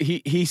still,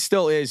 he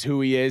still is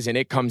who he is, and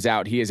it comes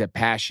out. He is a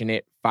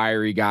passionate,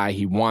 fiery guy.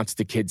 He wants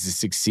the kids to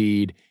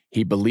succeed.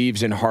 He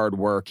believes in hard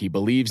work. He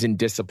believes in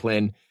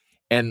discipline.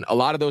 And a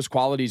lot of those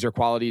qualities are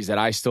qualities that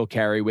I still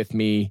carry with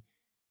me,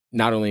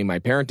 not only in my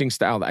parenting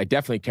style, I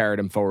definitely carried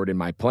them forward in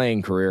my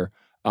playing career,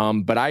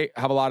 but I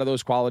have a lot of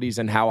those qualities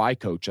in how I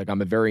coach. Like,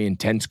 I'm a very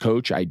intense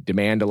coach. I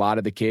demand a lot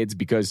of the kids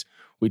because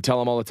we tell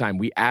them all the time,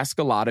 we ask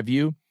a lot of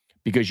you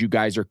because you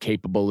guys are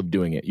capable of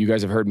doing it. You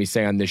guys have heard me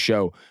say on this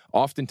show,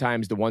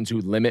 oftentimes the ones who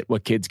limit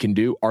what kids can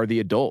do are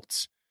the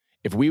adults.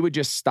 If we would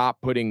just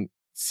stop putting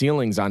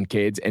ceilings on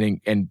kids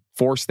and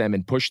force them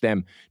and push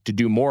them to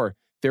do more,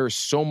 there is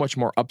so much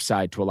more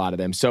upside to a lot of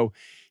them. So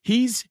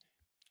he's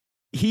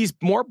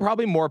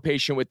probably more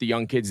patient with the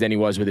young kids than he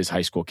was with his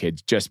high school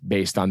kids, just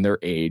based on their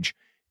age.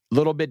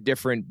 little bit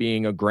different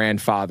being a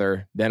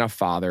grandfather than a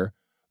father.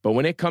 But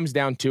when it comes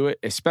down to it,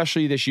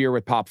 especially this year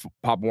with Pop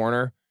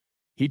Warner,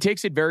 he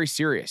takes it very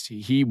serious.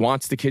 He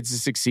wants the kids to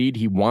succeed.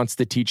 He wants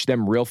to teach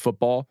them real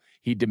football.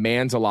 He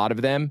demands a lot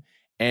of them.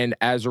 And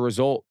as a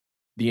result,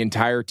 the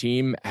entire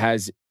team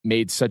has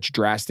made such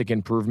drastic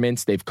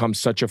improvements. They've come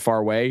such a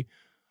far way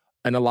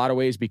in a lot of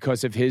ways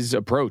because of his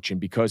approach and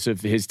because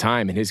of his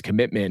time and his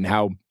commitment and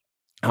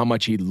how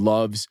much he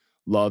loves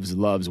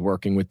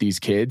working with these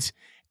kids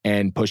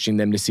and pushing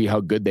them to see how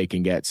good they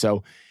can get.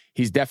 So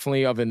he's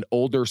definitely of an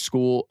older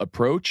school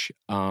approach,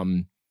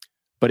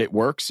 but it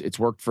works. It's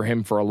worked for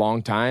him for a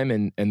long time,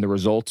 and the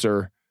results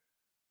are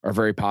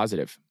very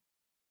positive.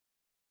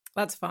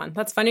 That's fun.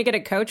 That's fun. You get to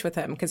coach with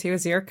him because he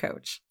was your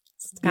coach.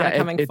 It's kind of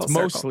coming full it's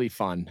circle. Mostly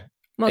fun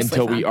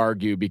until we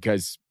argue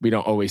because we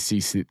don't always see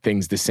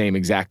things the same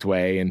exact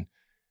way.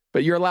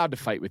 But you're allowed to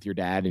fight with your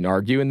dad and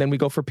argue, and then we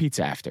go for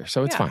pizza after.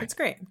 So it's fine. It's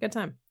great. Good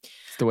time.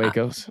 It's the way it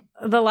goes.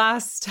 The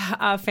last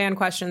fan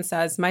question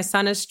says, my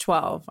son is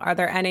 12. Are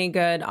there any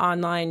good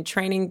online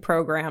training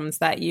programs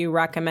that you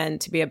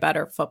recommend to be a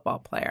better football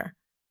player?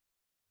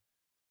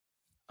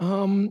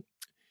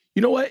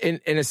 You know what? And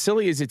as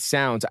silly as it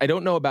sounds, I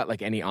don't know about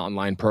like any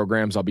online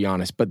programs, I'll be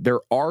honest, but there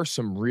are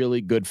some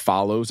really good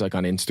follows like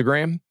on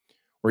Instagram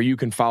where you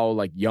can follow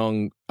like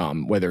young,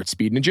 whether it's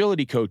speed and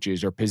agility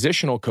coaches or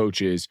positional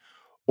coaches,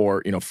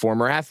 or,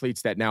 former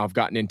athletes that now have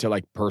gotten into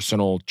like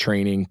personal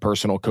training,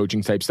 personal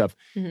coaching type stuff.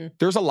 Mm-hmm.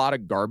 There's a lot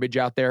of garbage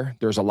out there.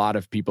 There's a lot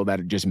of people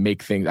that just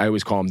make things. I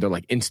always call them, they're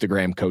like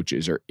Instagram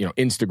coaches or,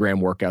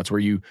 Instagram workouts where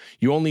you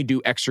only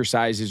do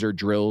exercises or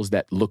drills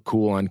that look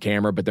cool on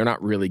camera, but they're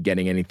not really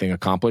getting anything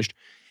accomplished.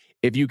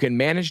 If you can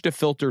manage to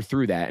filter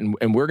through that,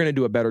 and we're going to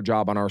do a better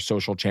job on our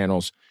social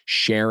channels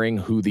sharing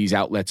who these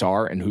outlets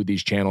are and who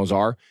these channels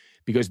are,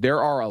 because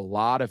there are a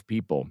lot of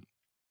people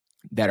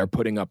that are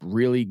putting up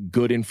really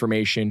good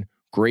information,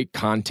 great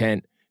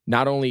content,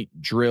 not only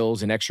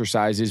drills and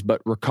exercises,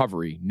 but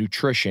recovery,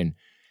 nutrition,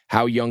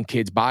 how young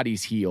kids'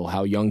 bodies heal,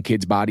 how young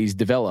kids' bodies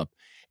develop.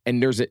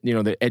 And there's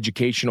the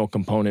educational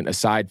component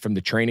aside from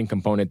the training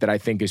component that I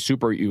think is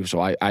super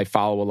useful. I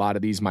follow a lot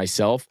of these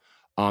myself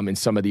in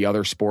some of the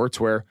other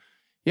sports where,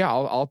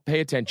 I'll pay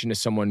attention to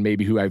someone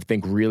maybe who I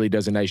think really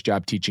does a nice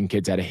job teaching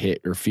kids how to hit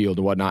or field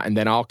or whatnot. And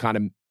then I'll kind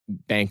of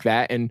bank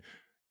that and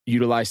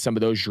utilize some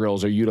of those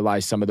drills or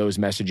utilize some of those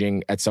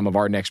messaging at some of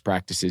our next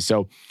practices.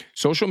 So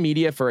social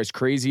media, for as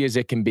crazy as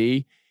it can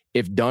be,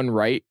 if done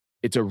right,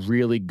 it's a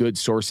really good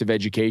source of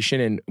education.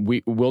 And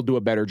we'll do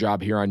a better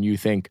job here on You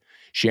Think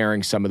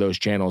sharing some of those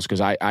channels because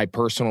I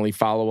personally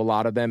follow a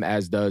lot of them,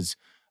 as does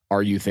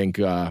our You Think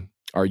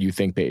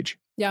page.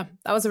 Yeah,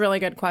 that was a really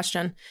good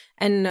question.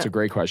 And it's a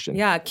great question.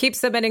 Yeah, keep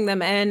submitting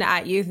them in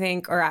at You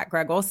Think or at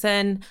Greg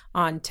Olson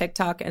on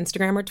TikTok,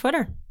 Instagram, or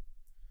Twitter.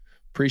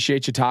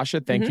 Appreciate you,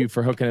 Tasha. Thank you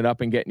for hooking it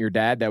up and getting your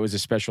dad. That was a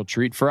special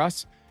treat for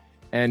us.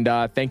 And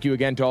thank you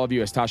again to all of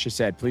you. As Tasha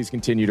said, please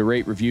continue to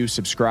rate, review,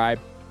 subscribe,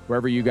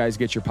 wherever you guys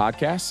get your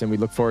podcasts. And we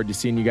look forward to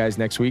seeing you guys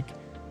next week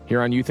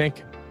here on You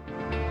Think.